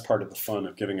 but that's part of the fun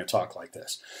of giving a talk like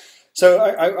this. So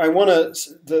I want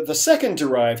to, the second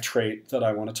derived trait that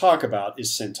I want to talk about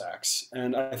is syntax,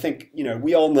 and I think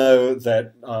we all know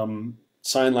that.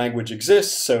 Sign language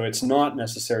exists, so it's not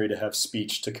necessary to have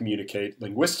speech to communicate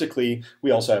linguistically.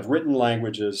 We also have written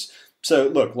languages. So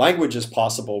look, language is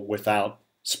possible without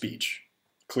speech,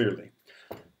 clearly.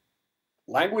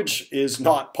 language is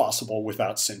not possible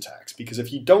without syntax, because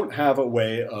if you don't have a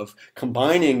way of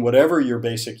combining whatever your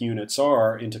basic units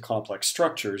are into complex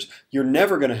structures, you're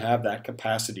never going to have that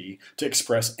capacity to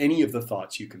express any of the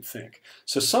thoughts you can think.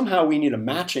 So somehow we need a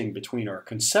matching between our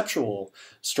conceptual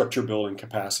structure building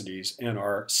capacities and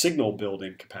our signal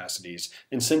building capacities,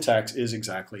 and syntax is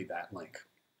exactly that link.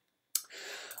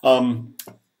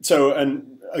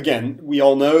 And again, we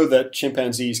all know that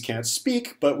chimpanzees can't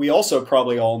speak, but we also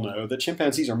probably all know that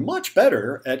chimpanzees are much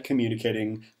better at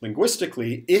communicating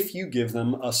linguistically if you give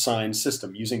them a sign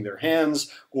system using their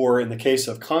hands, or in the case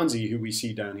of Kanzi, who we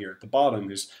see down here at the bottom,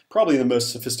 who's probably the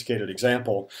most sophisticated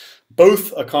example,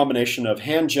 both a combination of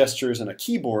hand gestures and a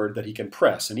keyboard that he can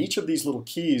press. And each of these little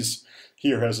keys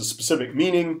here has a specific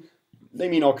meaning. They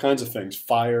mean all kinds of things: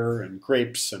 fire and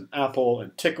grapes and apple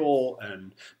and tickle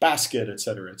and basket,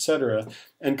 etc., etc.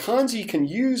 And Kanzi can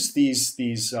use these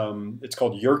it's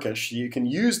called Yerkish. You can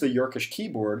use the Yerkish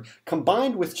keyboard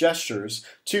combined with gestures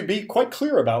to be quite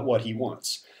clear about what he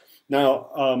wants. Now,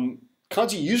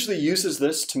 Kanzi usually uses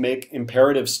this to make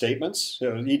imperative statements.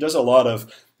 So he does a lot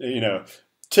of,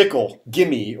 tickle,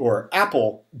 gimme, or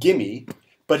apple, gimme.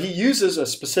 But he uses a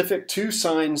specific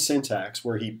two-sign syntax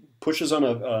where he pushes on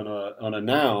a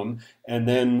noun and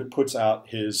then puts out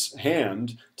his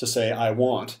hand to say I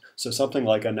want. So something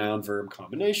like a noun-verb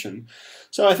combination.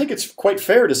 So I think it's quite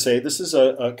fair to say this is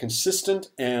a consistent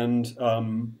and,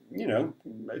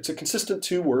 it's a consistent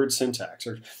two-word syntax,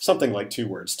 or something like two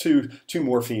words, two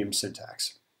morpheme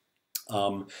syntax.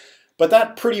 But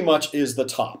that pretty much is the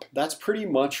top. That's pretty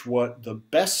much what the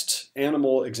best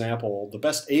animal example, the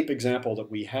best ape example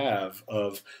that we have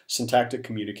of syntactic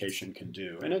communication can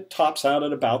do. And it tops out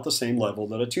at about the same level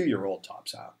that a 2-year-old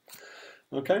tops out.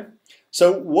 Okay?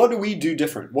 So what do we do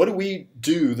different? What do we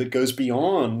do that goes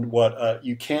beyond what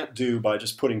you can't do by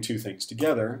just putting two things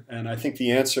together? And I think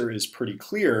the answer is pretty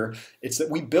clear. It's that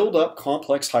we build up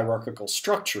complex hierarchical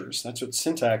structures. That's what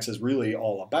syntax is really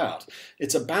all about.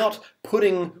 It's about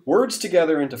putting words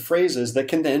together into phrases that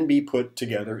can then be put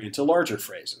together into larger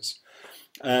phrases.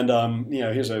 And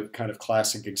here's a kind of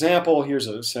classic example. Here's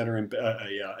a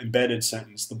embedded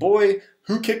sentence. The boy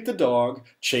who kicked the dog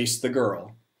chased the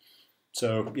girl.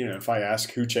 So, if I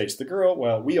ask who chased the girl,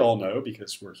 well, we all know,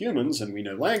 because we're humans and we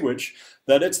know language,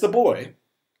 that it's the boy.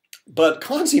 But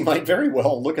Kanzi might very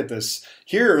well look at this,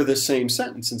 hear this same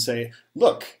sentence and say,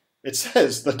 look, it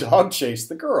says the dog chased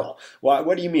the girl.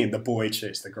 What do you mean the boy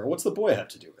chased the girl? What's the boy have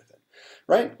to do with it,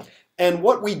 right? And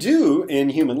what we do in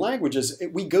human language is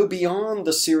we go beyond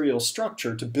the serial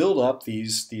structure to build up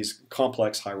these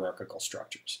complex hierarchical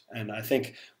structures. And I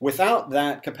think without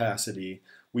that capacity,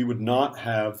 we would not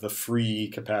have the free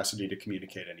capacity to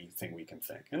communicate anything we can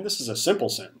think. And this is a simple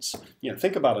sentence.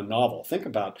 Think about a novel. Think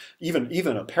about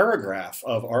even a paragraph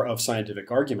of scientific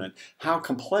argument, how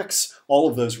complex all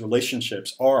of those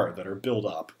relationships are that are built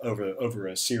up over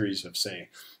a series of, say,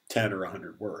 10 or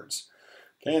 100 words.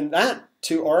 Okay, and that,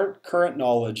 to our current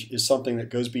knowledge, is something that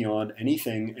goes beyond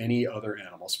anything any other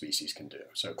animal species can do.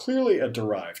 So clearly a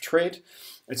derived trait.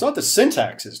 It's not the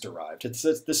syntax is derived, it's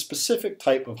the specific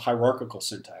type of hierarchical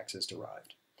syntax is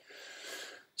derived.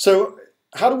 So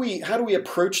how do we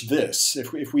approach this?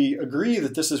 If we agree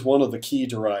that this is one of the key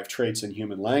derived traits in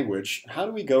human language, how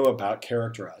do we go about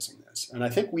characterizing this? And I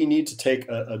think we need to take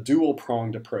a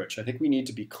dual-pronged approach. I think we need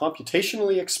to be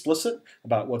computationally explicit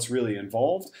about what's really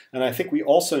involved, and I think we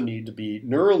also need to be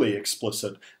neurally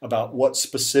explicit about what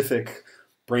specific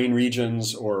brain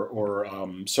regions or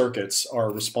circuits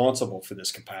are responsible for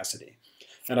this capacity.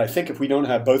 And I think if we don't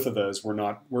have both of those,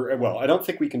 I don't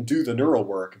think we can do the neural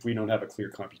work if we don't have a clear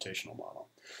computational model.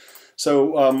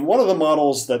 So one of the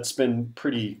models that's been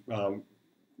pretty,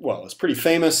 it's pretty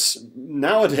famous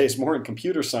nowadays, more in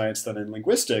computer science than in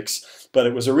linguistics, but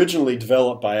it was originally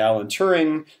developed by Alan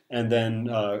Turing and then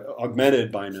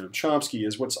augmented by Noam Chomsky,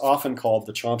 is what's often called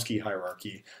the Chomsky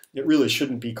hierarchy. It really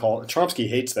shouldn't be called, Chomsky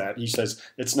hates that. He says,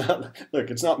 it's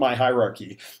not my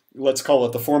hierarchy. Let's call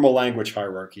it the formal language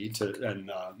hierarchy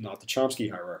and not the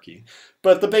Chomsky hierarchy.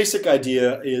 But the basic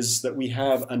idea is that we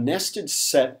have a nested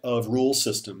set of rule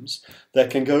systems that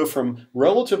can go from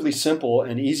relatively simple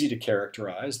and easy to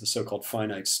characterize, the so-called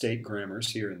finite state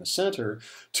grammars here in the center,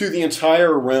 to the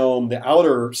entire realm. The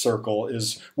outer circle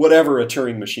is whatever a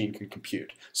Turing machine can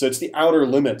compute. So it's the outer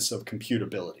limits of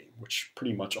computability. which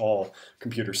pretty much all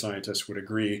computer scientists would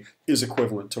agree is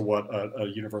equivalent to what a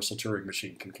universal Turing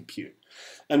machine can compute.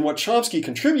 And what Chomsky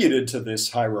contributed to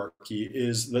this hierarchy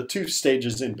is the two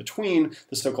stages in between,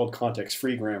 the so-called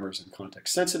context-free grammars and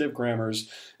context-sensitive grammars.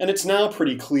 And it's now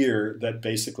pretty clear that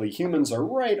basically humans are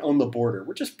right on the border.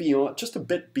 We're just a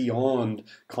bit beyond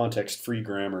context-free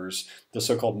grammars, the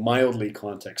so-called mildly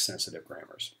context-sensitive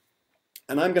grammars.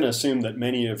 And I'm going to assume that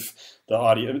many of the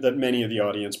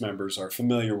audience members are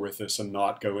familiar with this and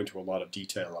not go into a lot of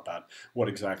detail about what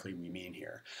exactly we mean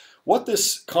here. What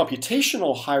this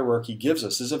computational hierarchy gives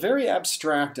us is a very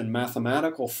abstract and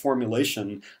mathematical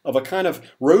formulation of a kind of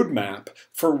roadmap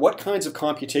for what kinds of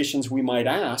computations we might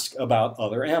ask about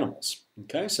other animals.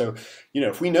 Okay, so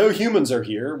if we know humans are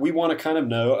here, we want to kind of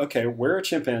know, okay, where are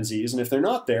chimpanzees, and if they're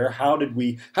not there, how do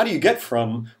you get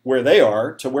from where they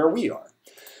are to where we are?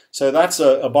 So that's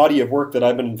a body of work that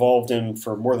I've been involved in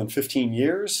for more than 15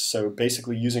 years. So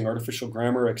basically using artificial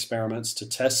grammar experiments to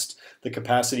test the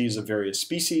capacities of various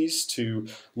species to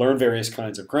learn various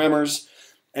kinds of grammars.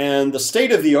 And the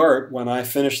state of the art when I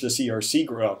finished this ERC,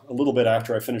 a little bit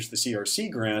after I finished this ERC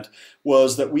grant,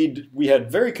 was that we had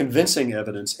very convincing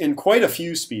evidence in quite a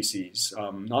few species,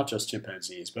 not just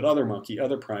chimpanzees, but other monkey,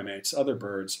 other primates, other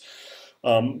birds,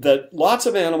 that lots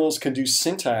of animals can do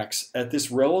syntax at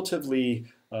this relatively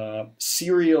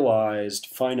serialized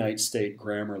finite state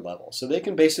grammar level. So they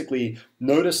can basically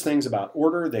notice things about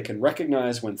order, they can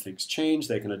recognize when things change,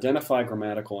 they can identify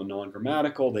grammatical and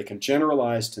non-grammatical, they can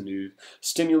generalize to new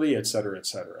stimuli, etc.,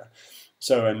 etc.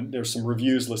 So, and there's some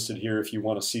reviews listed here if you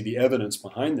want to see the evidence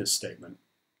behind this statement.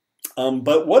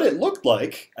 But what it looked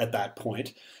like at that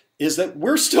point is that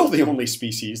we're still the only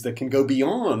species that can go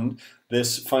beyond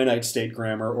this finite state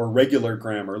grammar or regular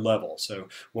grammar level. So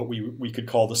what we could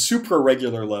call the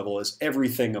supra-regular level is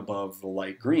everything above the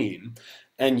light green.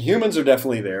 And humans are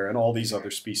definitely there, and all these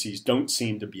other species don't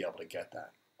seem to be able to get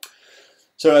that.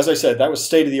 So as I said, that was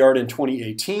state of the art in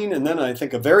 2018, and then I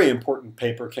think a very important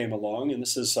paper came along, and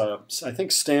this is, I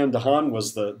think Stan DeHaan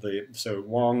was so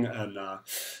Wang and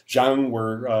Zhang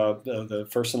were the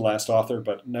first and last author,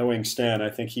 but knowing Stan, I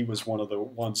think he was one of the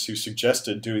ones who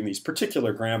suggested doing these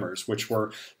particular grammars, which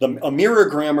were a mirror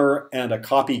grammar and a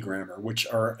copy grammar, which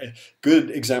are good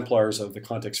exemplars of the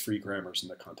context-free grammars and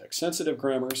the context-sensitive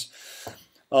grammars.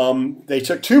 They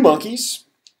took two monkeys,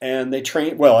 and they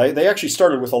trained, well, they actually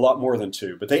started with a lot more than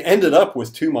two, but they ended up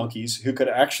with two monkeys who could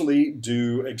actually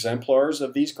do exemplars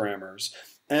of these grammars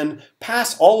and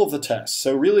pass all of the tests.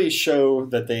 So really show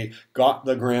that they got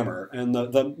the grammar. And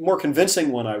the more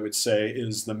convincing one, I would say,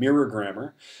 is the mirror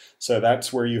grammar. So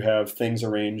that's where you have things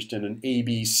arranged in an A,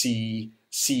 B, C,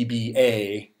 C, B,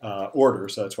 A order.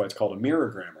 So that's why it's called a mirror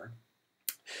grammar.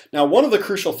 Now, one of the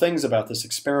crucial things about this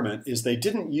experiment is they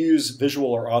didn't use visual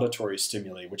or auditory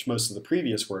stimuli, which most of the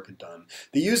previous work had done.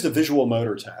 They used a visual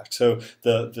motor task. So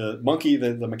the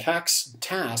macaque's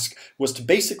task was to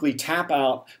basically tap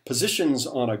out positions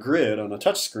on a grid, on a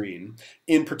touch screen,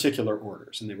 in particular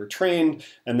orders. And they were trained,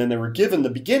 and then they were given the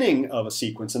beginning of a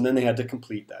sequence, and then they had to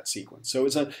complete that sequence. So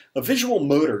it's a visual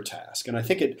motor task. And I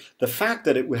think the fact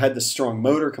that it had this strong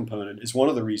motor component is one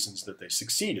of the reasons that they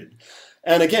succeeded.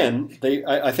 And again,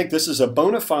 I think this is a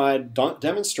bona fide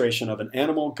demonstration of an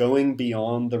animal going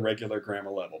beyond the regular grammar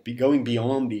level, going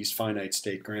beyond these finite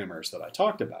state grammars that I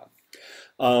talked about.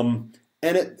 And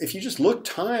if you just look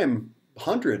time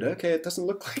 100, okay, it doesn't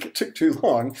look like it took too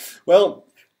long. Well,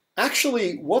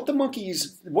 actually, what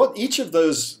each of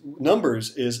those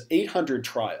numbers is 800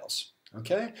 trials.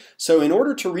 Okay, so in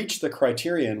order to reach the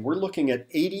criterion, we're looking at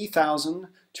 80,000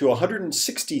 to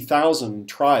 160,000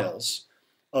 trials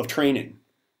of training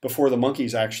before the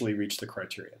monkeys actually reach the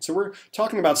criterion. So we're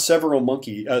talking about several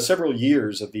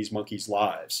years of these monkeys'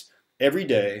 lives, every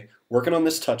day, working on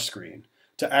this touch screen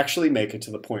to actually make it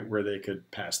to the point where they could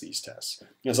pass these tests.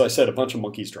 As I said, a bunch of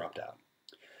monkeys dropped out.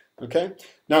 Okay,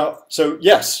 now, so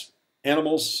yes,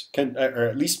 animals can, or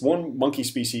at least one monkey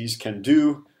species can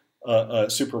do a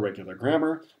super-regular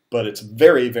grammar, but it's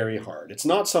very, very hard. It's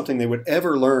not something they would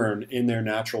ever learn in their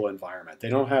natural environment. They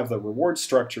don't have the reward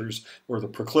structures or the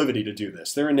proclivity to do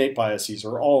this. Their innate biases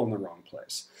are all in the wrong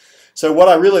place. So what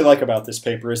I really like about this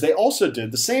paper is they also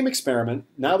did the same experiment.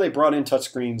 Now they brought in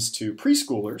touchscreens to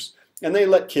preschoolers, and they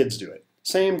let kids do it.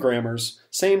 Same grammars,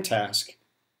 same task.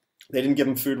 They didn't give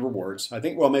them food rewards. I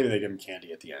think, well, maybe they gave them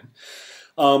candy at the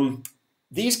end.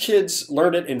 These kids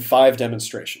learned it in 5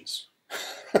 demonstrations.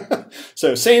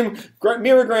 So same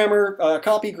mirror grammar,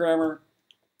 copy grammar.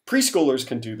 Preschoolers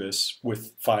can do this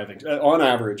with on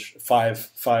average,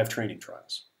 five training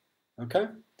trials. Okay?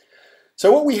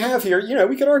 So what we have here,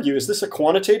 we could argue, is this a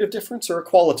quantitative difference or a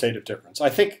qualitative difference? I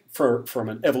think from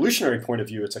an evolutionary point of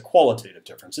view, it's a qualitative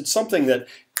difference. It's something that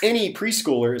any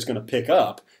preschooler is going to pick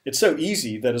up. It's so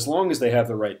easy that as long as they have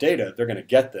the right data, they're going to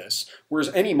get this. Whereas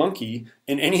any monkey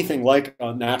in anything like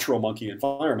a natural monkey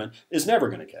environment is never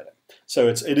going to get it. So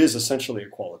it is essentially a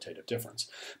qualitative difference.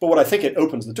 But what I think it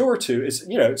opens the door to is,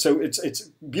 so it's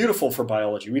beautiful for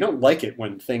biology. We don't like it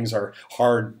when things are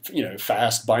hard,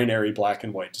 fast, binary, black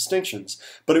and white distinctions.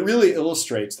 But it really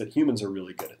illustrates that humans are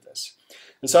really good at this.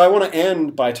 And so I want to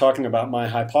end by talking about my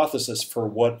hypothesis for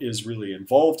what is really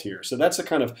involved here. So that's a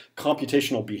kind of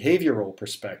computational behavioral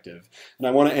perspective. And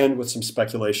I want to end with some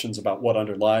speculations about what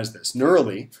underlies this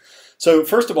neurally. So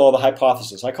first of all, the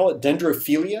hypothesis. I call it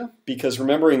dendrophilia because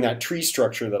remembering that tree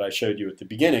structure that I showed you at the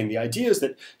beginning, the idea is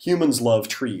that humans love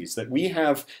trees, that we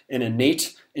have an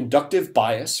innate inductive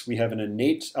bias. We have an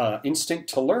innate instinct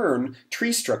to learn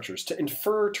tree structures, to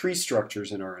infer tree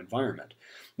structures in our environment.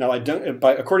 Now,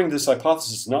 according to this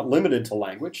hypothesis, it's not limited to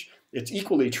language. It's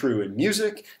equally true in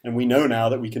music, and we know now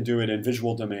that we can do it in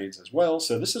visual domains as well.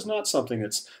 So this is not something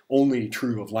that's only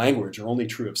true of language or only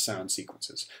true of sound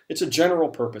sequences. It's a general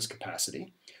purpose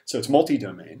capacity, so it's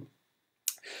multi-domain.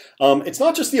 It's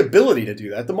not just the ability to do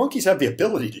that. The monkeys have the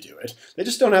ability to do it. They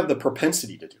just don't have the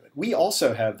propensity to do it. We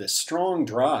also have this strong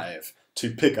drive to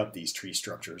pick up these tree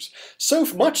structures, so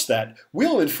much that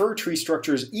we'll infer tree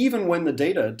structures even when the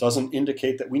data doesn't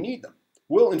indicate that we need them.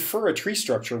 We'll infer a tree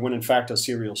structure when in fact a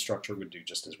serial structure would do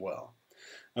just as well.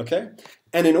 Okay?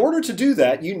 And in order to do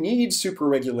that, you need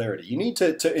superregularity. You need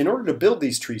in order to build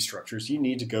these tree structures, you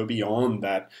need to go beyond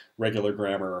that regular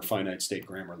grammar or finite state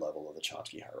grammar level of the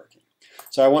Chomsky hierarchy.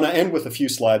 So I want to end with a few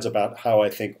slides about how I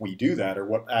think we do that, or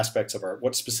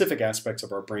what specific aspects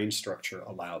of our brain structure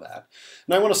allow that.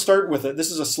 And I want to start with it.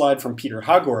 This is a slide from Peter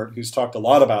Hagort, who's talked a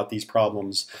lot about these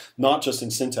problems, not just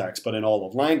in syntax, but in all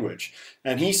of language.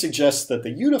 And he suggests that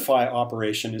the unify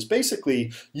operation is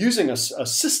basically using a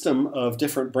system of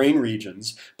different brain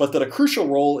regions, but that a crucial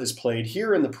role is played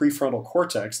here in the prefrontal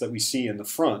cortex that we see in the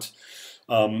front.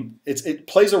 It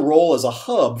plays a role as a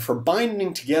hub for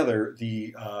binding together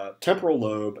the temporal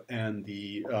lobe and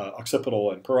the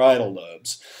occipital and parietal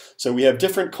lobes. So we have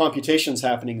different computations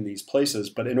happening in these places,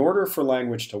 but in order for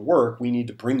language to work, we need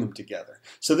to bring them together.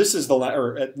 So this is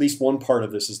or at least one part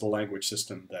of this is the language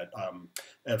system that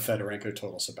Ev Fedorenko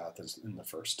told us about this in the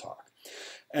first talk.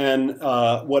 And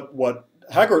what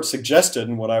Hagort suggested,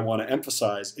 and what I want to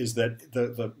emphasize, is that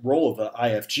the role of the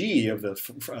IFG, of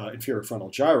the inferior frontal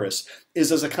gyrus,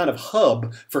 is as a kind of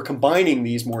hub for combining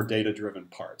these more data-driven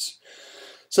parts.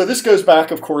 So this goes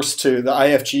back, of course, to the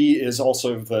IFG is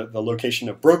also the location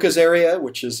of Broca's area,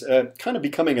 which is kind of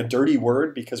becoming a dirty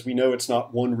word because we know it's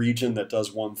not one region that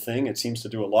does one thing. It seems to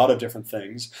do a lot of different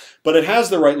things, but it has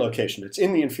the right location. It's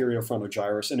in the inferior frontal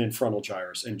gyrus and in frontal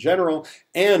gyrus in general,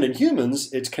 and in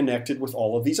humans, it's connected with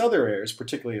all of these other areas,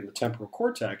 particularly in the temporal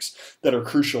cortex that are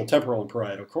crucial, temporal and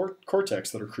parietal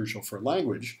cortex that are crucial for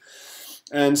language.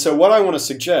 And so what I want to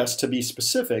suggest, to be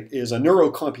specific, is a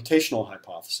neurocomputational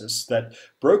hypothesis that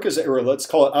Broca's, or let's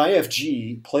call it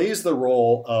IFG, plays the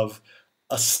role of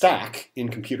a stack in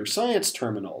computer science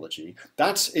terminology.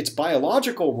 Its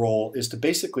biological role is to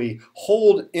basically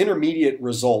hold intermediate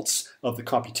results of the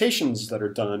computations that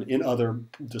are done in other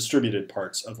distributed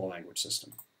parts of the language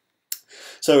system.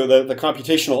 So the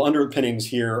computational underpinnings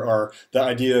here are the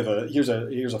idea of here's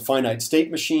a finite state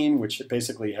machine, which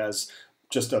basically has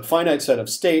just a finite set of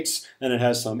states, and it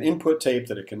has some input tape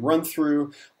that it can run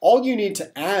through. All you need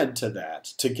to add to that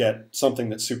to get something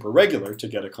that's super regular, to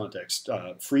get a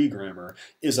context-free grammar,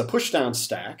 is a push-down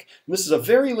stack. And this is a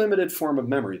very limited form of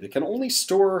memory that can only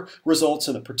store results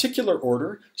in a particular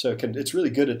order. So it's really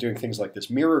good at doing things like this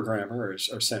mirror grammar or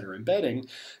center embedding.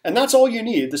 And that's all you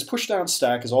need. This push-down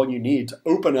stack is all you need to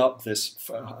open up this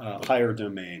higher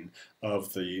domain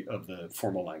of the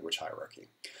formal language hierarchy.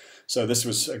 So this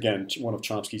was, again, one of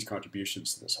Chomsky's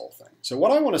contributions to this whole thing. So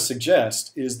what I want to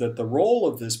suggest is that the role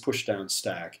of this push-down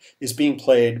stack is being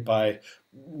played by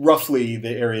roughly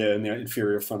the area in the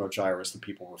inferior frontal gyrus that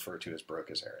people refer to as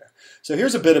Broca's area. So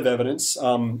here's a bit of evidence.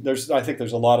 I think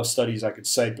there's a lot of studies I could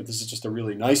cite, but this is just a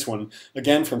really nice one,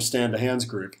 again from Stan DeHaan's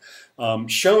group,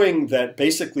 showing that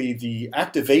basically the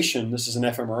activation, this is an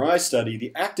fMRI study,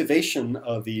 the activation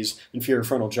of these inferior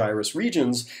frontal gyrus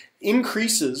regions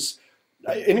increases.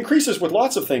 It increases with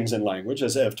lots of things in language,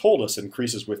 as Ev told us. It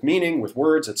increases with meaning, with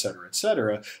words,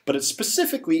 etc., but it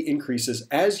specifically increases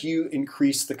as you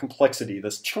increase the complexity,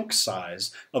 this chunk size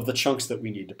of the chunks that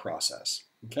we need to process.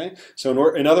 Okay?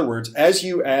 So in other words, as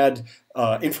you add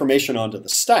information onto the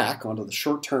stack, onto the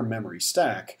short-term memory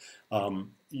stack,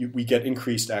 we get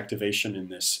increased activation in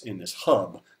this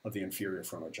hub of the inferior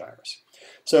frontal gyrus.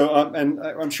 So, and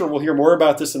I'm sure we'll hear more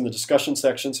about this in the discussion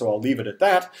section, so I'll leave it at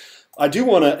that. I do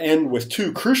want to end with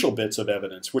two crucial bits of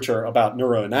evidence, which are about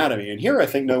neuroanatomy, and here I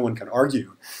think no one can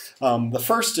argue. The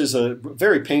first is a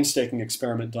very painstaking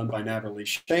experiment done by Natalie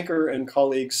Schenker and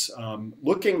colleagues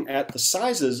looking at the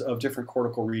sizes of different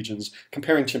cortical regions,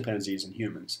 comparing chimpanzees and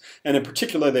humans. And in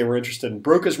particular, they were interested in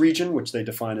Broca's region, which they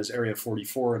define as area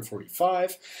 44 and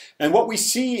 45. And what we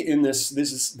see in this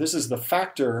is the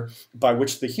factor by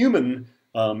which the human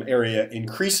area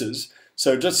increases.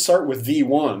 So just start with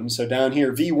V1. So down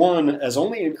here, V1 has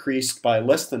only increased by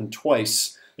less than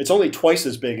twice. It's only twice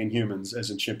as big in humans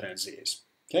as in chimpanzees.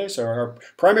 Okay, so our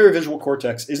primary visual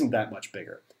cortex isn't that much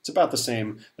bigger. It's about the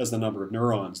same as the number of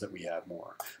neurons that we have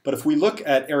more. But if we look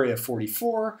at area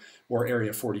 44 or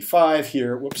area 45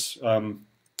 here, whoops,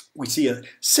 we see a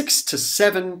 6 to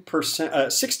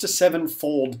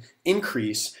 7-fold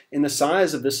increase in the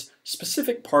size of this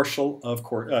specific parcel of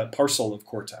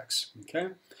cortex. Okay,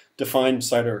 defined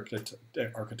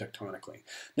cytoarchitectonically.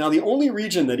 Now, the only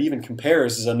region that even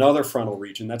compares is another frontal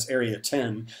region. That's area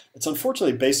 10. It's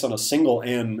unfortunately based on a single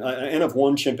N of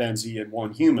one chimpanzee and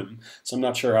one human. So I'm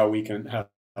not sure how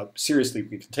seriously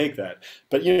we can take that.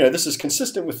 But this is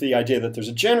consistent with the idea that there's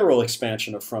a general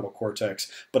expansion of frontal cortex,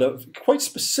 but a quite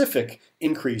specific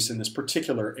increase in this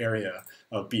particular area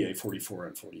of BA 44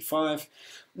 and 45.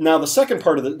 Now, the second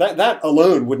part of that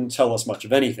alone wouldn't tell us much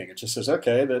of anything. It just says,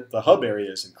 okay, that the hub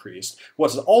area is increased.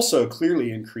 What's also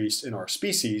clearly increased in our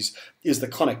species is the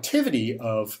connectivity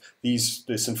of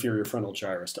this inferior frontal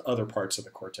gyrus to other parts of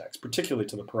the cortex, particularly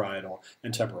to the parietal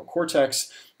and temporal cortex.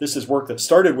 This is work that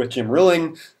started with Jim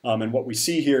Rilling, and what we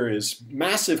see here is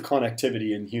massive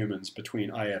connectivity in humans between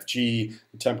IFG,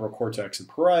 the temporal cortex, and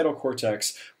parietal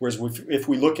cortex, whereas if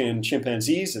we look in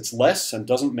chimpanzees, it's less and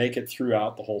doesn't make it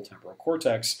throughout the whole temporal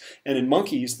cortex. And in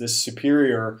monkeys, this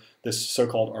so-called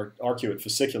arcuate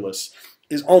fasciculus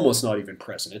is almost not even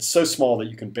present. It's so small that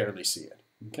you can barely see it.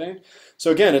 Okay, so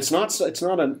again, it's not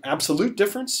an absolute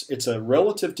difference. It's a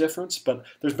relative difference, but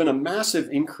there's been a massive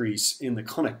increase in the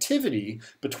connectivity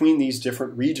between these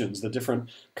different regions, the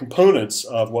different components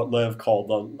of what Ev called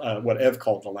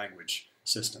the language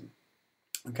system.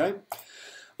 Okay.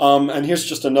 And here's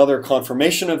just another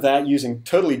confirmation of that using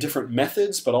totally different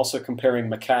methods, but also comparing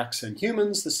macaques and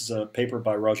humans. This is a paper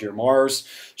by Roger Mars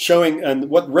showing, and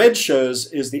what red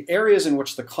shows is the areas in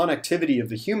which the connectivity of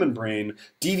the human brain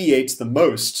deviates the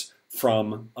most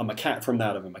from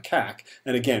that of a macaque.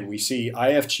 And again, we see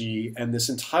IFG and this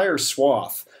entire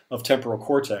swath of temporal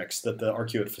cortex that the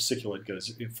arcuate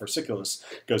fasciculus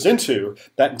goes into,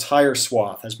 that entire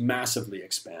swath has massively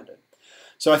expanded.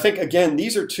 So I think, again,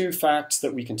 these are two facts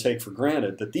that we can take for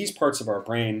granted, that these parts of our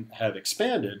brain have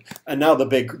expanded. And now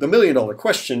the million-dollar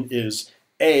question is,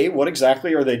 A, what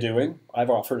exactly are they doing?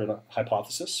 I've offered a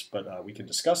hypothesis, but we can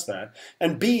discuss that.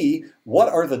 And B,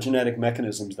 what are the genetic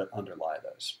mechanisms that underlie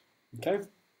those? Okay?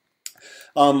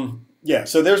 Yeah,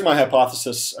 so there's my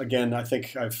hypothesis. Again, I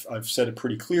think I've said it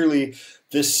pretty clearly.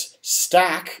 This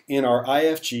stack in our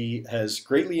IFG has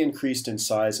greatly increased in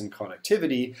size and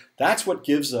connectivity. That's what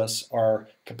gives us our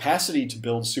capacity to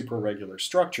build supraregular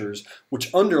structures,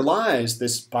 which underlies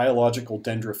this biological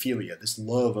dendrophilia, this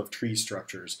love of tree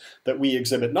structures that we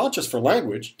exhibit not just for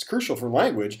language, it's crucial for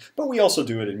language, but we also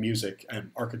do it in music and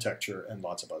architecture and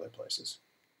lots of other places.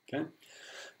 Okay,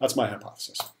 that's my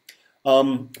hypothesis.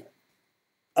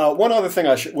 One other thing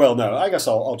I guess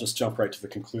I'll just jump right to the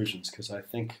conclusions because I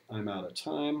think I'm out of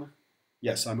time.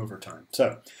 Yes, I'm over time.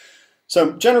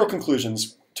 So general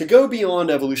conclusions. To go beyond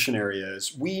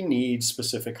evolutionarios, we need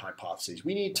specific hypotheses.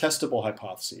 We need testable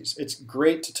hypotheses. It's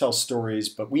great to tell stories,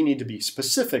 but we need to be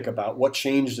specific about what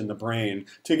changed in the brain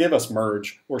to give us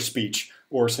merge or speech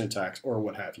or syntax or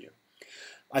what have you.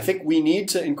 I think we need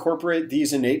to incorporate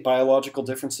these innate biological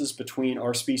differences between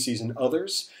our species and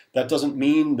others. That doesn't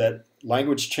mean that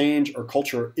language change or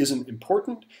culture isn't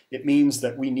important. It means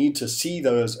that we need to see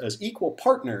those as equal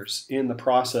partners in the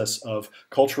process of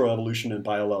cultural evolution and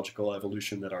biological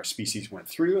evolution that our species went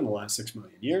through in the last 6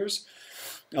 million years.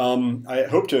 I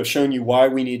hope to have shown you why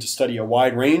we need to study a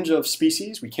wide range of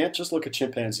species. We can't just look at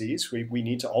chimpanzees. We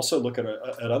need to also look at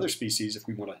other species if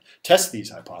we want to test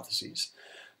these hypotheses.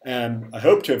 And I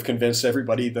hope to have convinced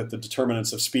everybody that the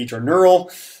determinants of speech are neural,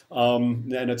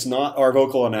 and it's not our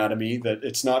vocal anatomy, that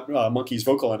it's not monkey's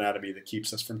vocal anatomy that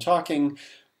keeps us from talking.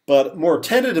 But more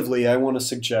tentatively, I want to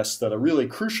suggest that a really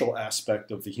crucial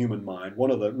aspect of the human mind, one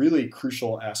of the really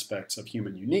crucial aspects of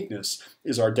human uniqueness,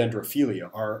 is our dendrophilia,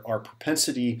 our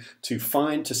propensity to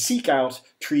seek out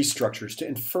tree structures, to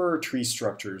infer tree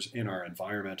structures in our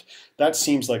environment. That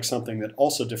seems like something that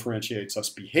also differentiates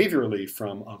us behaviorally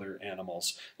from other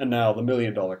animals. And now the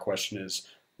million-dollar question is,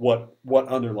 what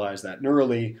underlies that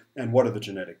neurally, and what are the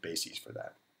genetic bases for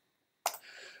that?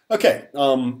 Okay,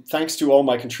 thanks to all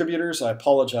my contributors. I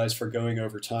apologize for going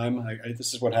over time.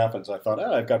 This is what happens. I thought,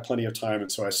 I've got plenty of time, and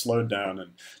so I slowed down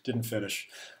and didn't finish.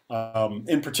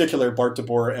 In particular, Bart de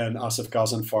Boer and Asif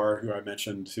Ghazenfar, who I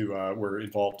mentioned, who were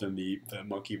involved in the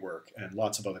monkey work, and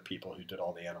lots of other people who did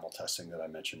all the animal testing that I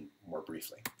mentioned more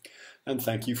briefly. And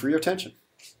thank you for your attention.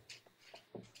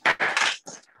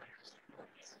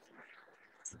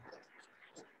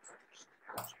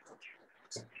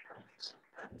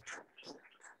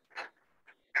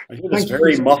 I hear this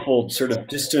very muffled, sort of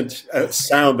distant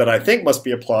sound that I think must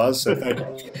be applause. So thank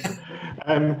you.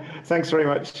 Thanks very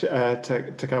much,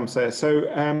 Tecumseh.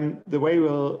 So the way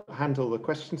we'll handle the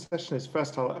question session is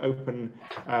first I'll open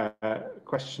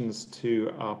questions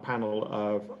to our panel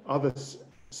of other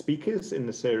speakers in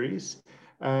the series.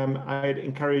 I'd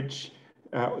encourage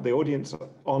the audience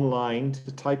online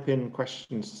to type in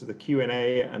questions to the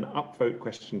Q&A and upvote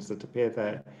questions that appear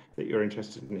there that you're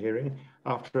interested in hearing.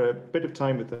 After a bit of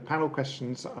time with the panel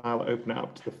questions, I'll open it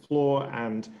up to the floor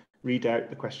and read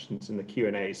out the questions in the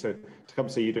Q&A. So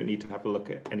Tecumseh, you don't need to have a look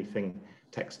at anything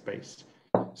text-based.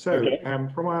 So okay.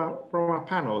 From our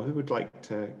panel, who would like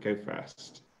to go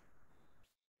first?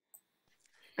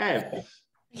 Ev.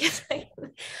 Yes.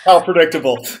 How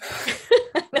predictable.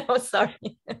 No, sorry.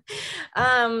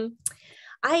 So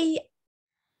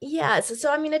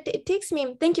I mean, it takes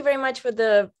me, thank you very much for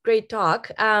the great talk.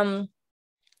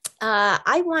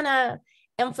 I want to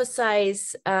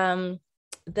emphasize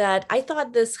that I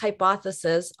thought this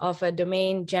hypothesis of a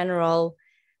domain general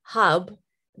hub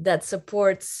that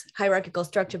supports hierarchical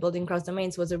structure building across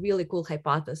domains was a really cool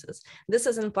hypothesis. This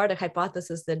is in part a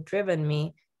hypothesis that driven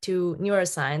me to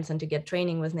neuroscience and to get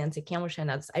training with Nancy Kamush and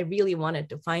others. I really wanted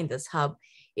to find this hub.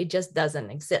 It just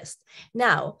doesn't exist.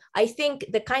 Now, I think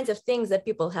the kinds of things that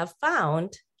people have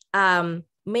found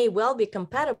may well be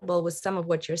compatible with some of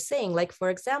what you're saying. Like, for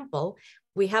example,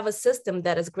 we have a system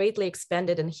that is greatly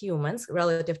expanded in humans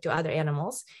relative to other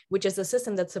animals, which is a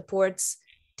system that supports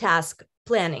task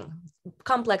planning,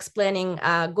 complex planning,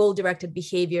 goal-directed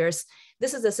behaviors.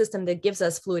 This is a system that gives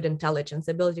us fluid intelligence,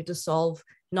 the ability to solve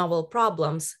novel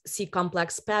problems, see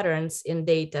complex patterns in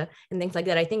data and things like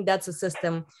that. I think that's a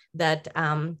system that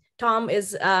Tom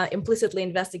is implicitly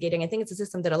investigating. I think it's a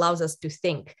system that allows us to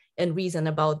think and reason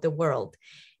about the world.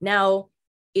 Now,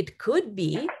 it could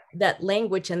be that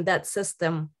language and that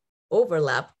system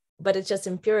overlap, but it just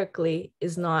empirically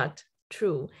is not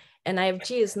true. And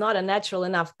IFG is not a natural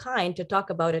enough kind to talk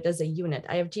about it as a unit.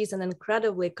 IFG is an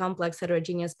incredibly complex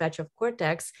heterogeneous patch of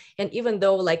cortex. And even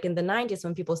though like in the 90s,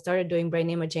 when people started doing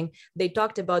brain imaging, they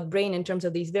talked about brain in terms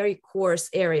of these very coarse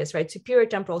areas, right? Superior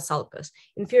temporal sulcus,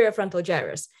 inferior frontal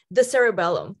gyrus, the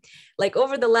cerebellum. Like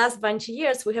over the last bunch of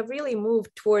years, we have really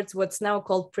moved towards what's now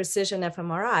called precision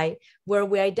fMRI, where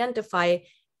we identify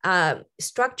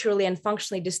structurally and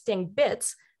functionally distinct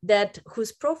bits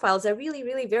whose profiles are really,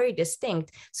 really very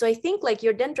distinct. So I think like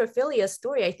your dendrophilia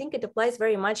story, I think it applies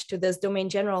very much to this domain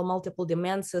general multiple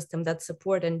demand system that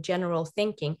support and general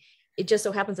thinking. It just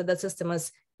so happens that that system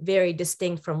is very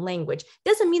distinct from language.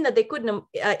 Doesn't mean that they couldn't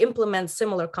implement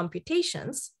similar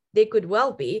computations. They could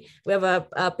well be. We have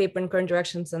a paper in Current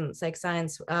Directions in Psych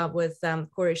Science with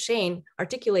Corey Shane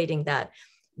articulating that.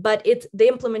 But the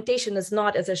implementation is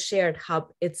not as a shared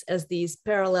hub, it's as these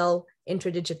parallel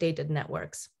interdigitated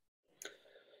networks.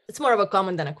 It's more of a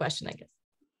comment than a question, I guess.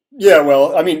 Yeah,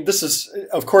 well, I mean, this is,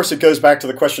 of course, it goes back to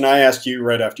the question I asked you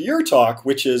right after your talk,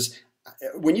 which is,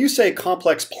 when you say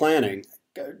complex planning,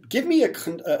 give me a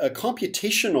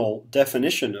computational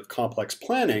definition of complex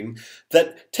planning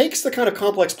that takes the kind of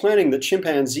complex planning that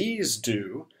chimpanzees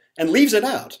do and leaves it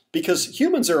out, because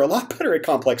humans are a lot better at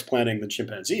complex planning than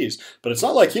chimpanzees. But it's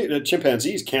not like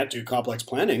chimpanzees can't do complex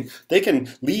planning. They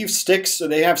can leave sticks.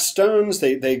 They have stones.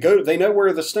 They know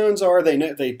where the stones are.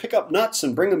 They pick up nuts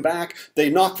and bring them back. They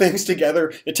knock things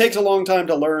together. It takes a long time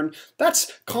to learn.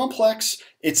 That's complex.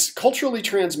 It's culturally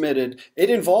transmitted. It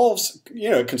involves,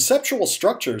 conceptual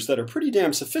structures that are pretty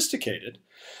damn sophisticated.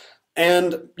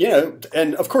 And,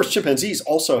 and of course, chimpanzees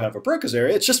also have a Broca's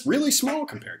area. It's just really small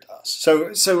compared to us.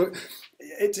 So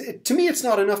to me, it's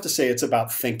not enough to say it's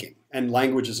about thinking. And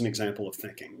language is an example of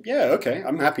thinking. Yeah, okay,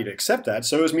 I'm happy to accept that.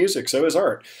 So is music, so is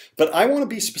art. But I want to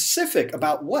be specific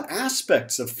about what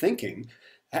aspects of thinking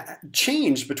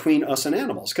changed between us and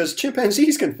animals, because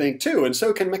chimpanzees can think too, and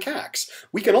so can macaques.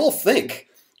 We can all think.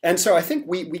 And so I think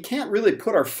we can't really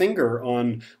put our finger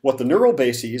on what the neural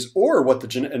bases or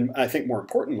what and I think more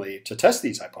importantly, to test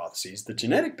these hypotheses, the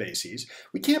genetic bases,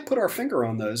 we can't put our finger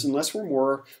on those unless we're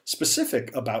more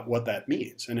specific about what that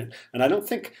means. And I don't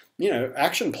think,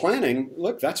 action planning,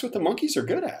 look, that's what the monkeys are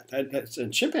good at.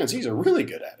 And chimpanzees are really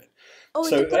good at it. Oh,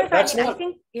 so that's not, I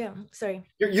think, yeah, sorry.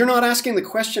 You're not asking the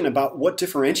question about what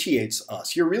differentiates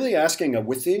us. You're really asking a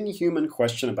within human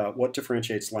question about what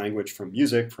differentiates language from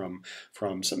music, from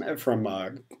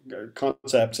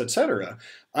concepts, etc.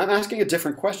 I'm asking a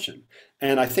different question.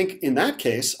 And I think in that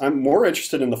case, I'm more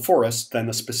interested in the forest than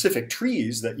the specific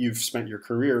trees that you've spent your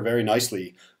career very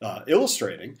nicely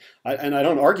illustrating. And I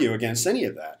don't argue against any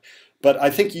of that. But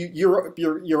I think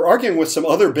you're arguing with some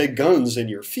other big guns in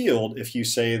your field if you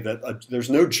say that there's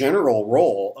no general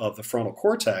role of the frontal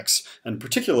cortex, and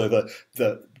particularly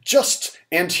the just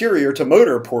anterior to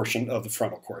motor portion of the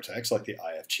frontal cortex, like the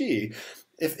IFG.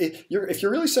 If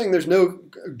you're really saying there's no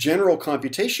general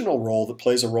computational role that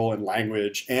plays a role in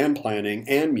language and planning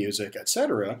and music,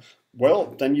 etc.,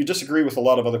 well, then you disagree with a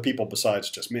lot of other people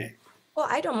besides just me. Well,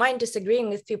 I don't mind disagreeing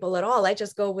with people at all. I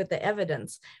just go with the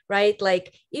evidence, right?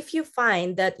 Like if you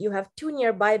find that you have two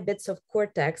nearby bits of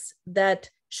cortex that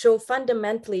show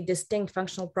fundamentally distinct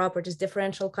functional properties,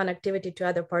 differential connectivity to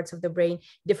other parts of the brain,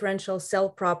 differential cell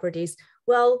properties,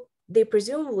 well, they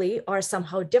presumably are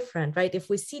somehow different, right? If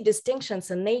we see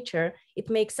distinctions in nature, it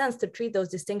makes sense to treat those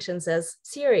distinctions as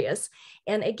serious.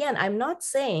 And again, I'm not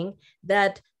saying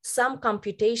that some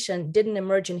computation didn't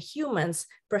emerge in humans,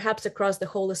 perhaps across the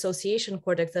whole association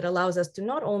cortex that allows us to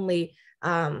not only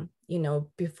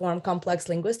perform complex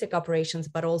linguistic operations,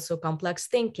 but also complex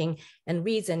thinking and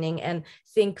reasoning and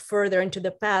think further into the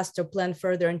past or plan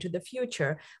further into the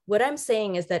future. What I'm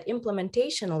saying is that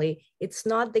implementationally, it's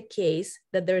not the case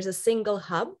that there's a single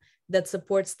hub that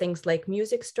supports things like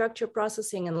music structure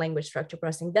processing and language structure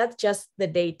processing. That's just the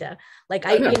data. Like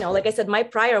like I said, my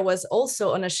prior was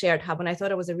also on a shared hub, and I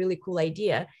thought it was a really cool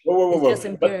idea. It's just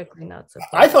empirically not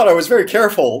supported. I thought I was very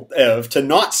careful, Ev, to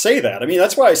not say that. I mean,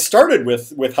 that's why I started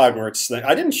with Hogwarts.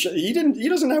 He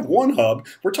doesn't have one hub.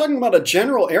 We're talking about a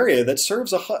general area that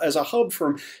serves as a hub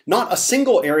for not a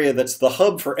single area that's the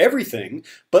hub for everything,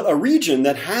 but a region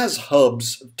that has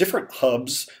hubs, different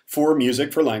hubs for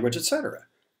music, for language, etc.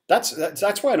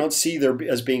 That's why I don't see there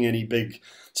as being any big.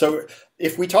 So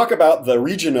if we talk about the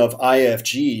region of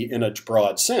IFG in a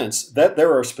broad sense, that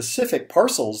there are specific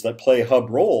parcels that play hub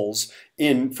roles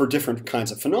for different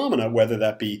kinds of phenomena, whether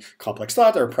that be complex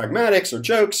thought or pragmatics or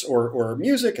jokes or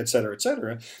music, et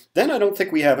cetera, then I don't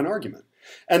think we have an argument.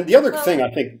 And the other thing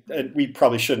I think we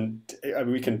probably shouldn't,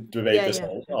 we can debate this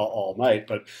all night,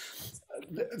 but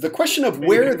the question of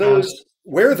where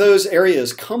those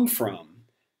areas come from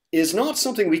is not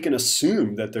something we can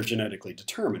assume that they're genetically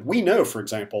determined. We know, for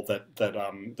example,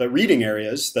 that reading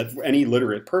areas that any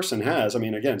literate person has, I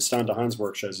mean, again, Stan de Haan's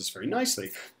work shows this very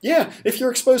nicely. Yeah, if you're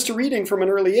exposed to reading from an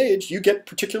early age, you get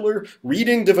particular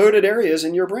reading-devoted areas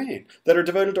in your brain that are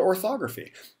devoted to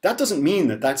orthography. That doesn't mean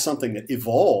that that's something that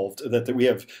evolved, that we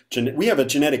have a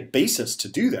genetic basis to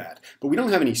do that, but we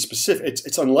don't have any specific,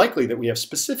 it's unlikely that we have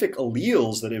specific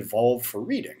alleles that evolved for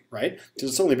reading, right? Because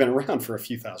it's only been around for a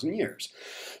few thousand years.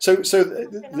 So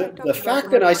the fact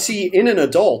that I see in an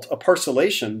adult a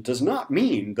parcellation does not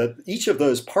mean that each of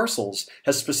those parcels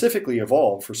has specifically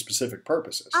evolved for specific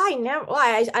purposes.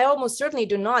 I almost certainly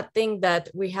do not think that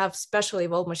we have specially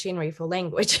evolved machinery for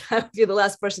language. I would be the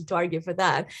last person to argue for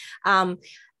that.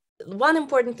 One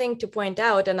important thing to point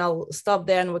out, and I'll stop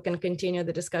there and we can continue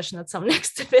the discussion at some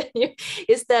next venue,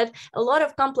 is that a lot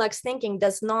of complex thinking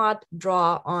does not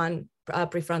draw on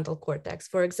prefrontal cortex.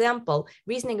 For example,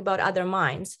 reasoning about other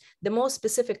minds, the most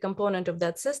specific component of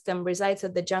that system resides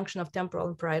at the junction of temporal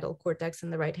and parietal cortex in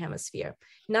the right hemisphere.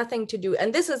 Nothing to do,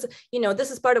 and this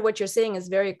is part of what you're saying is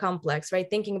very complex, right?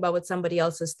 Thinking about what somebody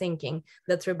else is thinking.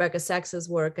 That's Rebecca Sachs's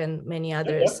work and many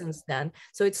others since then.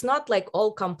 So it's not like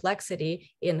all complexity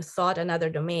in thought and other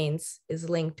domains is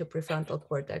linked to prefrontal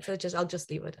cortex. I'll just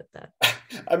leave it at that.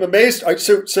 I'm amazed.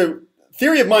 So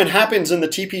theory of mind happens in the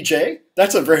TPJ.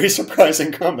 That's a very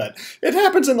surprising comment. It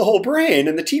happens in the whole brain,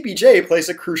 and the TPJ plays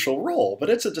a crucial role, but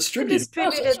it's a distributed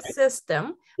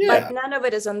system, but none of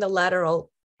it is on the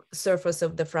lateral surface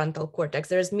of the frontal cortex.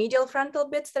 There's medial frontal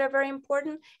bits that are very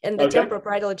important, and the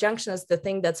temporoparietal junction is the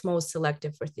thing that's most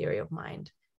selective for theory of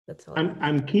mind. That's all.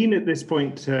 I'm keen at this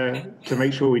point to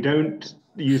make sure we don't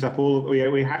use up all.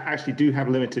 We actually do have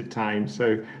limited time,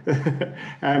 so.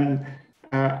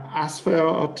 Asifa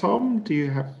or Tom, do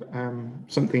you have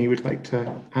something you would like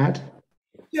to add?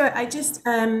 Sure. I just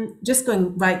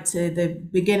going right to the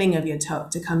beginning of your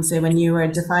talk, Tecumseh, when you were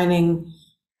defining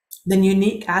the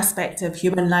unique aspect of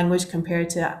human language compared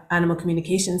to animal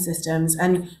communication systems.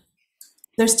 And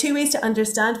there's two ways to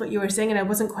understand what you were saying, and I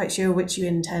wasn't quite sure which you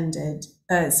intended.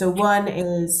 So one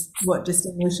is what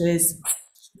distinguishes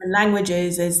human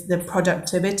languages is the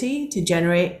productivity to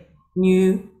generate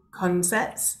new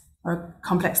concepts or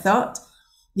complex thought.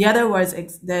 The other was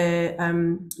the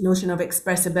notion of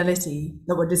expressibility,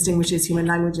 that what distinguishes human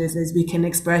languages is we can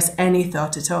express any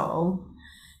thought at all.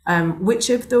 Which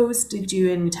of those did you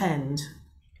intend?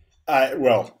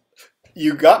 Well,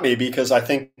 you got me, because I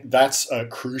think that's a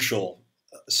crucial,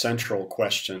 central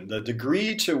question. The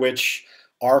degree to which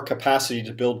our capacity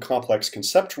to build complex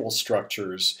conceptual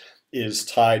structures is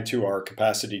tied to our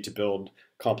capacity to build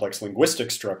complex linguistic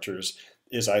structures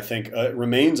is, I think,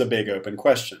 remains a big open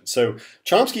question. So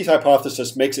Chomsky's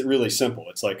hypothesis makes it really simple.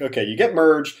 It's like, okay, you get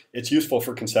merge, it's useful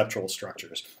for conceptual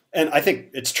structures. And I think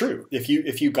it's true. If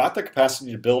you got the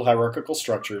capacity to build hierarchical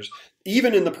structures,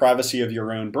 even in the privacy of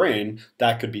your own brain,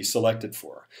 that could be selected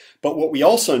for. But what we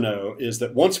also know is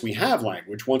that once we have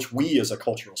language, once we as a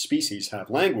cultural species have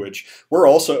language, we're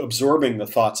also absorbing the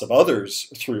thoughts of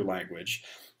others through language.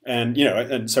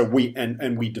 And so we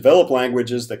develop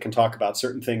languages that can talk about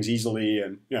certain things easily,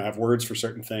 and have words for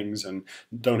certain things and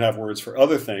don't have words for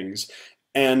other things.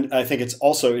 And I think it's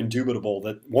also indubitable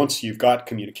that once you've got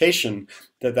communication,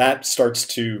 that starts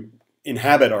to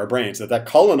inhabit our brains, that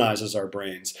colonizes our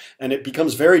brains, and it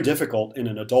becomes very difficult in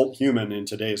an adult human in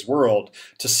today's world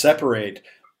to separate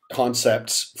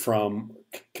concepts from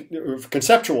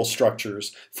conceptual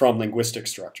structures from linguistic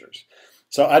structures.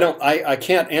 So I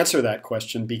can't answer that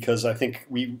question, because I think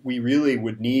we really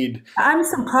would need. I'm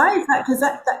surprised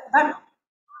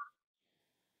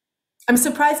I'm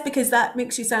surprised because that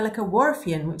makes you sound like a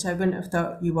Whorfian, which I wouldn't have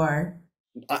thought you were.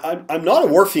 I'm not a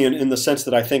Whorfian in the sense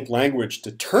that I think language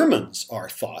determines our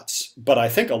thoughts, but I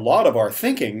think a lot of our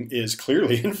thinking is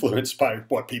clearly influenced by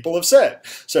what people have said.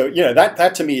 So,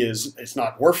 that to me it's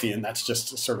not Whorfian. That's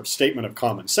just a sort of statement of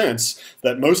common sense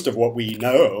that most of what we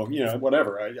know,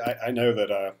 whatever. I know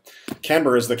that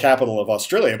Canberra is the capital of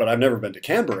Australia, but I've never been to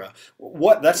Canberra.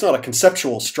 That's not a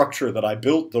conceptual structure that I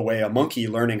built the way a monkey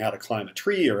learning how to climb a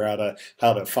tree or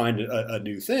how to find a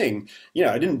new thing.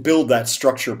 I didn't build that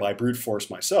structure by brute force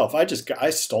myself. I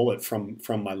stole it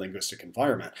from my linguistic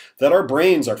environment. That our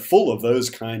brains are full of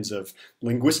those kinds of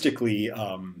linguistically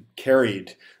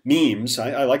carried memes.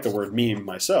 I like the word meme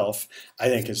myself. I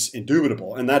think is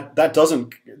indubitable, and that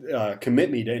doesn't commit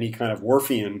me to any kind of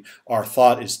Whorfian. Our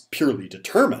thought is purely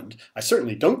determined. I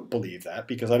certainly don't believe that,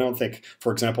 because I don't think,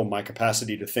 for example, my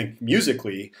capacity to think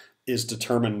musically is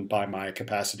determined by my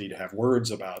capacity to have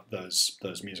words about those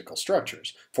musical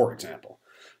structures, for example.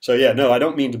 So yeah, no, I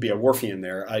don't mean to be a Whorfian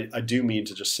there. I do mean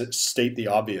to just state the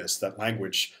obvious, that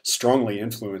language strongly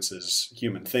influences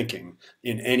human thinking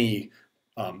in any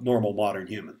normal modern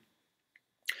human.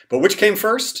 But which came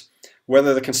first?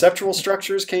 Whether the conceptual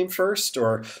structures came first,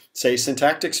 or say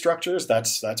syntactic structures,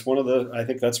 that's one of the. I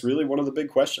think that's really one of the big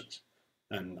questions.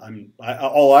 And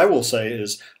all I will say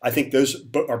is I think those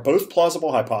are both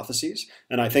plausible hypotheses,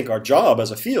 and I think our job as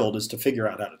a field is to figure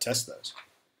out how to test those.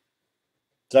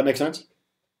 Does that make sense?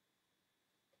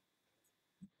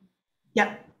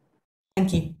 Yeah,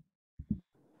 thank you.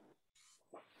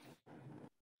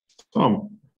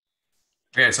 Tom.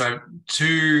 Okay, so I have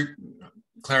two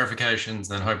clarifications,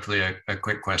 then hopefully a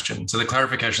quick question. So the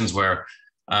clarifications were,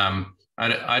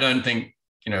 I don't think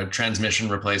transmission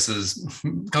replaces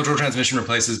cultural transmission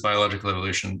replaces biological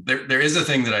evolution. There is a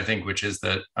thing that I think, which is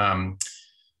that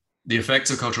the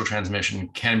effects of cultural transmission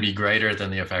can be greater than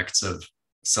the effects of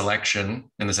selection,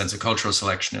 in the sense of cultural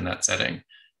selection in that setting,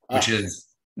 which is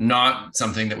not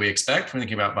something that we expect when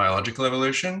thinking about biological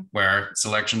evolution, where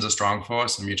selection's a strong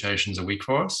force and mutation's a weak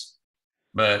force.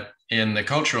 But in the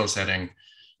cultural setting,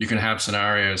 you can have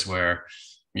scenarios where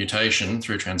mutation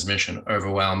through transmission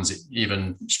overwhelms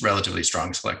even relatively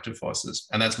strong selective forces.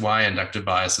 And that's why inductive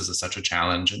biases are such a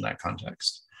challenge in that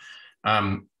context.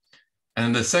 And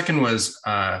the second was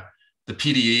the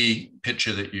PDE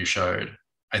picture that you showed.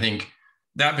 I think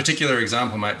that particular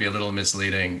example might be a little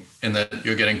misleading in that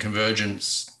you're getting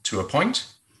convergence to a point.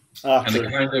 And the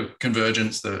kind of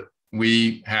convergence that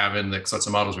we have in the sorts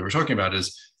of models we were talking about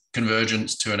is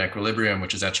convergence to an equilibrium,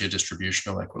 which is actually a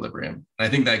distributional equilibrium. And I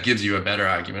think that gives you a better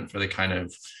argument for the kind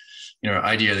of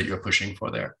idea that you're pushing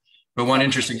for there. But one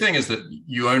interesting thing is that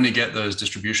you only get those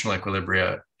distributional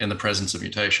equilibria in the presence of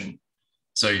mutation.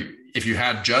 So if you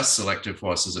had just selective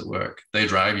forces at work, they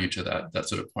drive you to that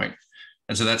sort of point.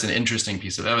 And so that's an interesting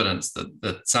piece of evidence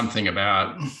that something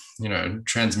about,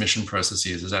 transmission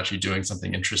processes is actually doing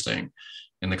something interesting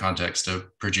in the context of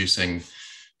producing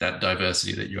that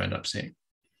diversity that you end up seeing.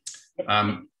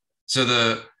 So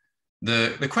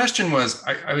the question was,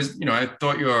 I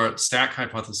thought your stack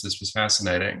hypothesis was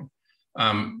fascinating.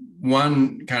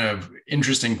 One kind of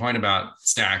interesting point about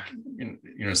stack,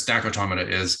 stack automata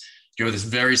is you have this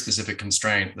very specific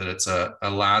constraint that it's a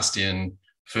last in,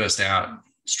 first out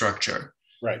structure.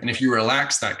 Right. And if you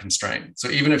relax that constraint, so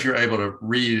even if you're able to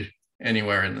read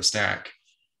anywhere in the stack,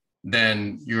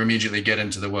 then you immediately get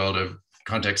into the world of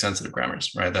context sensitive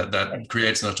grammars, right? That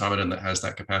creates an automaton that has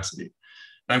that capacity.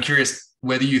 And I'm curious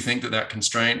whether you think that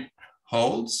constraint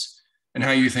holds and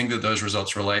how you think that those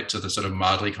results relate to the sort of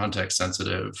mildly context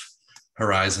sensitive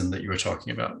horizon that you were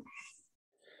talking about.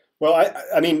 Well,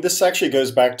 I mean, this actually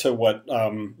goes back to what,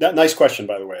 that nice question,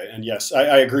 by the way. And yes,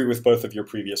 I agree with both of your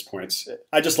previous points.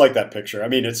 I just like that picture. I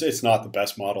mean, it's not the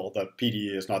best model. The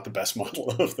PDE is not the best model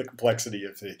of the complexity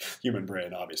of the human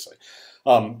brain, obviously.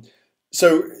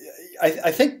 So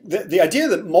I think the idea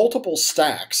that multiple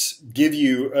stacks give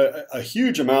you a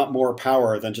huge amount more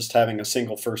power than just having a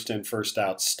single first in, first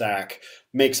out stack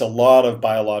makes a lot of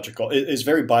is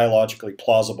very biologically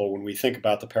plausible when we think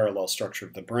about the parallel structure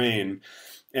of the brain.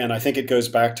 And I think it goes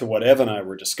back to what Ev and I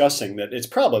were discussing, that it's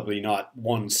probably not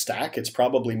one stack, it's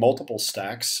probably multiple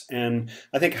stacks. And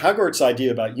I think Hagort's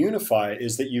idea about unify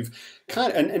is that you've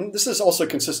kind of, and this is also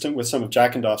consistent with some of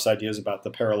Jackendoff's ideas about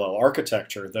the parallel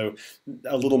architecture, though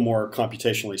a little more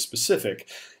computationally specific.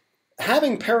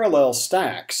 Having parallel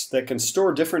stacks that can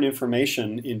store different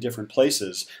information in different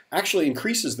places actually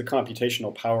increases the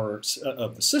computational power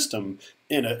of the system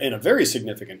in a very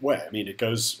significant way. I mean, it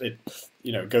goes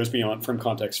beyond from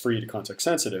context free to context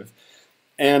sensitive.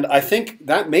 And I think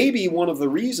that may be one of the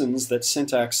reasons that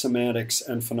syntax, semantics,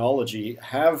 and phonology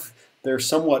have their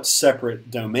somewhat separate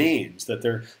domains, that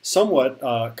they're somewhat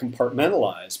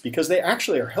compartmentalized, because they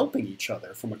actually are helping each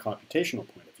other from a computational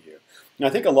point of view. And I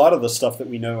think a lot of the stuff that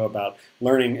we know about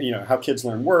learning, how kids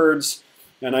learn words,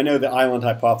 and I know the island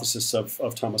hypothesis of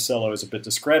Tomasello is a bit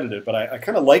discredited, but I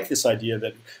kind of like this idea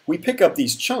that we pick up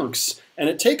these chunks, and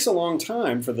it takes a long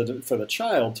time for the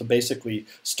child to basically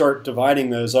start dividing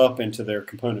those up into their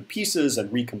component pieces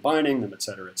and recombining them, et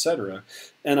cetera, et cetera.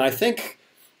 And I think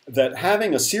that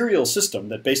having a serial system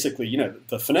that basically,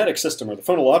 the phonetic system or the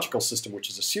phonological system, which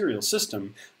is a serial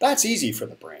system, that's easy for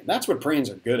the brain. That's what brains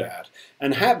are good at.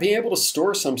 And be able to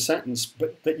store some sentence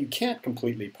but that you can't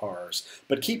completely parse,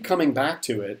 but keep coming back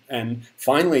to it and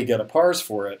finally get a parse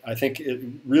for it, I think it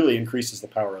really increases the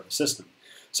power of the system.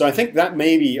 So I think that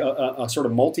maybe a sort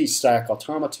of multi-stack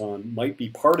automaton might be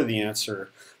part of the answer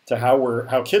to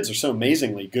how kids are so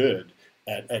amazingly good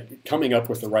at coming up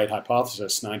with the right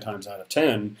hypothesis 9 times out of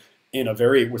 10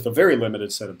 with a very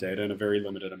limited set of data in a very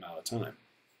limited amount of time.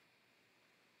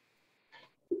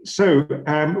 So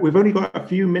we've only got a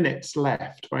few minutes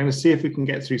left. I'm going to see if we can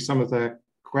get through some of the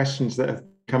questions that are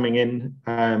coming in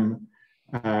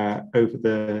over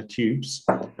the tubes.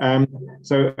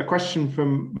 So a question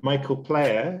from Michael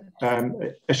Player,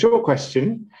 a short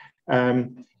question.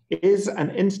 Is an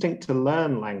instinct to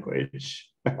learn language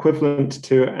equivalent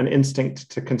to an instinct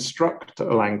to construct a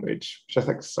language? Which I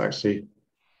think is actually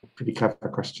a pretty clever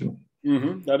question.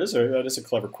 Mm-hmm. That is a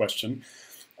clever question.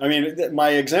 I mean,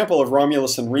 my example of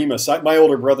Romulus and Remus, my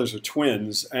older brothers are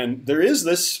twins, and there is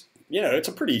this, it's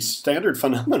a pretty standard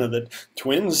phenomenon that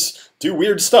twins do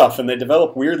weird stuff and they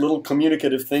develop weird little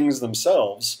communicative things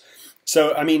themselves.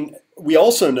 So, I mean, we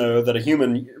also know that a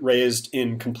human raised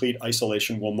in complete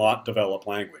isolation will not develop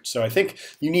language. So I think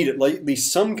you need at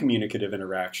least some communicative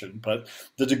interaction, but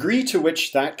the degree to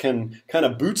which that can kind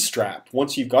of bootstrap,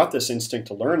 once you've got this instinct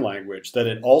to learn language, that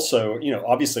it also,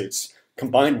 obviously it's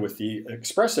combined with the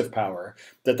expressive power,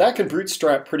 that can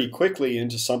bootstrap pretty quickly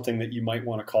into something that you might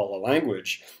want to call a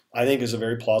language, I think is a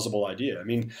very plausible idea. I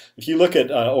mean, if you look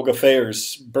at Olga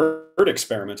Fayer's bird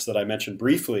experiments that I mentioned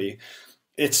briefly,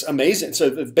 it's amazing.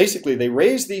 So basically, they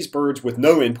raise these birds with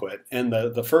no input, and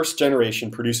the first generation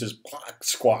produces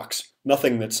squawks,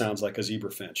 nothing that sounds like a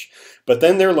zebrafinch. But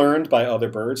then they're learned by other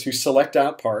birds who select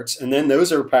out parts, and then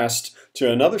those are passed to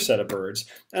another set of birds.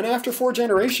 And after 4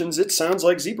 generations, it sounds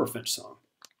like zebrafinch song.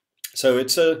 So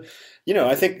it's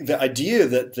I think the idea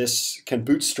that this can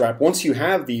bootstrap, once you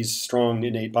have these strong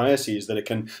innate biases, that it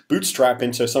can bootstrap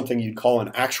into something you'd call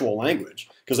an actual language.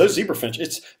 Because those zebrafinch,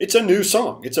 it's a new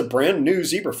song. It's a brand new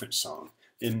zebrafinch song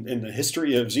in the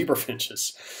history of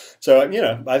zebrafinches. So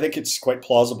I think it's quite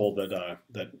plausible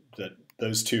that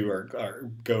those two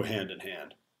go hand in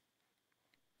hand.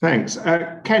 Thanks,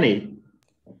 Kenny.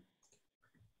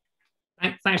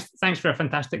 Thanks for a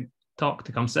fantastic talk,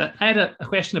 Tecumseh. I had a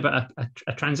question about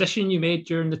a transition you made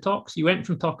during the talks. You went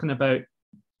from talking about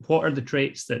what are the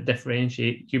traits that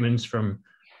differentiate humans from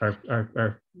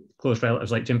our close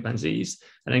relatives like chimpanzees,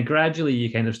 and then gradually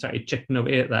you kind of started chipping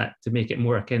away at that to make it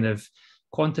more a kind of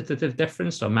quantitative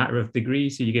difference, so a matter of degree.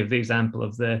 So you give the example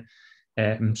of the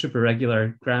super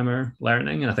regular grammar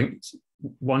learning, and I think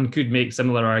one could make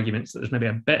similar arguments that there's maybe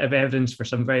a bit of evidence for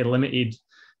some very limited,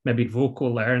 maybe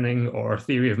vocal learning or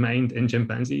theory of mind in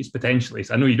chimpanzees, potentially.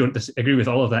 So I know you don't disagree with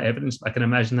all of that evidence, but I can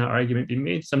imagine that argument being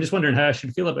made. So I'm just wondering how I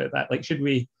should feel about that. Like, should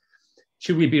we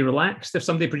be relaxed if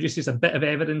somebody produces a bit of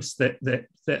evidence that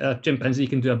a chimpanzee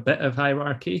can do a bit of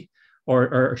hierarchy,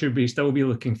 or should we still be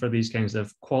looking for these kinds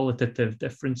of qualitative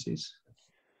differences?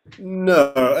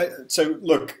 No. So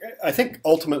look, I think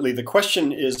ultimately the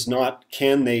question is not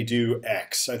can they do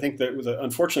X. I think that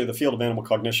unfortunately the field of animal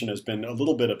cognition has been a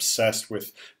little bit obsessed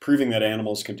with proving that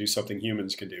animals can do something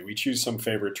humans can do. We choose some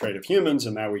favorite trait of humans,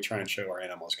 and now we try and show our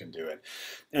animals can do it.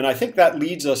 And I think that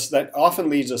often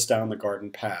leads us down the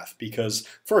garden path, because,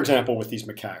 for example, with these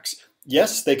macaques,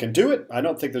 yes, they can do it. I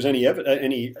don't think there's any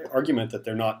argument that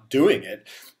they're not doing it.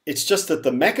 It's just that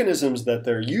the mechanisms that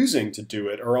they're using to do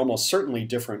it are almost certainly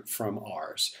different from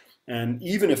ours. And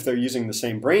even if they're using the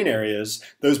same brain areas,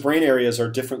 those brain areas are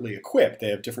differently equipped. They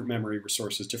have different memory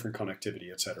resources, different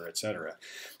connectivity, et cetera, et cetera.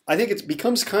 I think it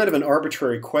becomes kind of an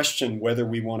arbitrary question whether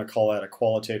we want to call that a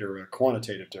qualitative or a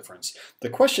quantitative difference.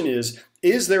 The question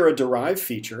is there a derived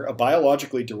feature, a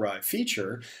biologically derived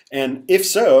feature? And if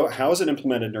so, how is it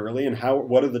implemented neurally, and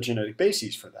what are the genetic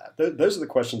bases for that? Those are the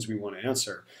questions we want to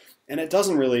answer. And it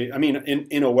doesn't really, I mean,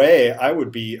 in a way, I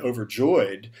would be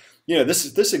overjoyed. You know,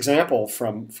 this example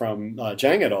from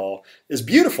Zhang et al. Is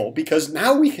beautiful, because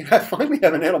now we can finally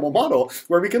have an animal model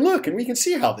where we can look and we can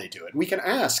see how they do it. And we can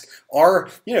ask,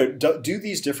 do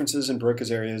these differences in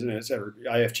Broca's areas and or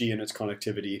IFG and its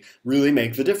connectivity really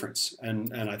make the difference?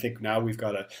 And I think now we've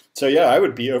got so yeah, I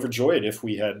would be overjoyed if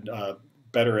we had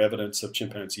better evidence of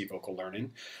chimpanzee vocal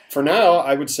learning. For now,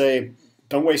 I would say,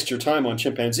 don't waste your time on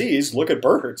chimpanzees. Look at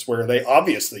birds, where they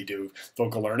obviously do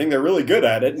vocal learning. They're really good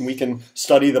at it, and we can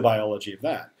study the biology of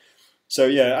that. So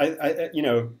yeah,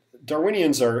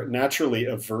 Darwinians are naturally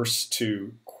averse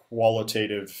to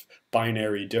qualitative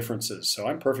binary differences. So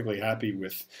I'm perfectly happy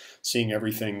with seeing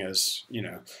everything as,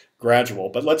 gradual.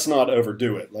 But let's not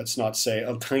overdo it. Let's not say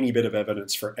a tiny bit of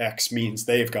evidence for X means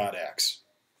they've got X.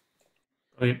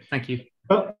 Brilliant. Thank you.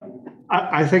 Well,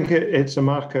 I think it's a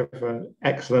mark of an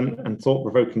excellent and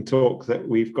thought-provoking talk that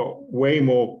we've got way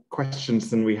more questions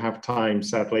than we have time,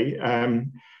 sadly, and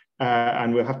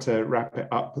we'll have to wrap it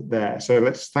up there. So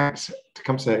let's thanks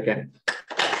Tecumseh again.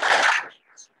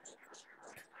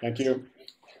 Thank you.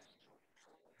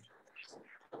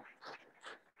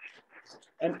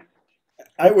 And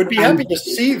I would be happy to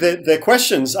see the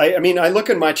questions. I mean, I look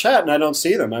in my chat and I don't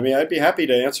see them. I mean, I'd be happy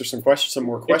to answer some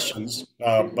more questions.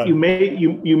 But you may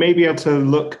be able to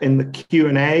look in the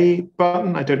Q&A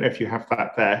button. I don't know if you have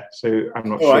that there, so I'm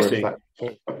not sure if that's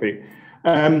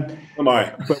am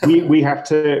I? But we have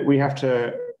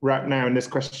to wrap now. And there's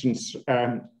questions.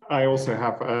 I also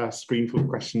have a screen full of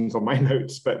questions on my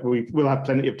notes, but we'll have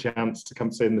plenty of chance to come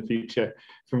to in the future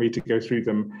for me to go through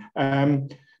them.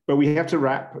 But we have to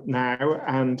wrap now,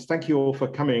 and thank you all for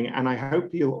coming. And I hope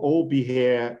you'll all be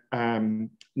here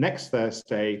next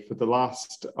Thursday for the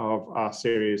last of our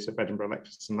series of Edinburgh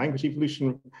Lectures on Language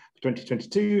Evolution for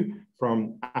 2022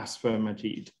 from Asifa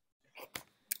Majid.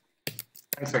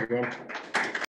 Thanks, everyone.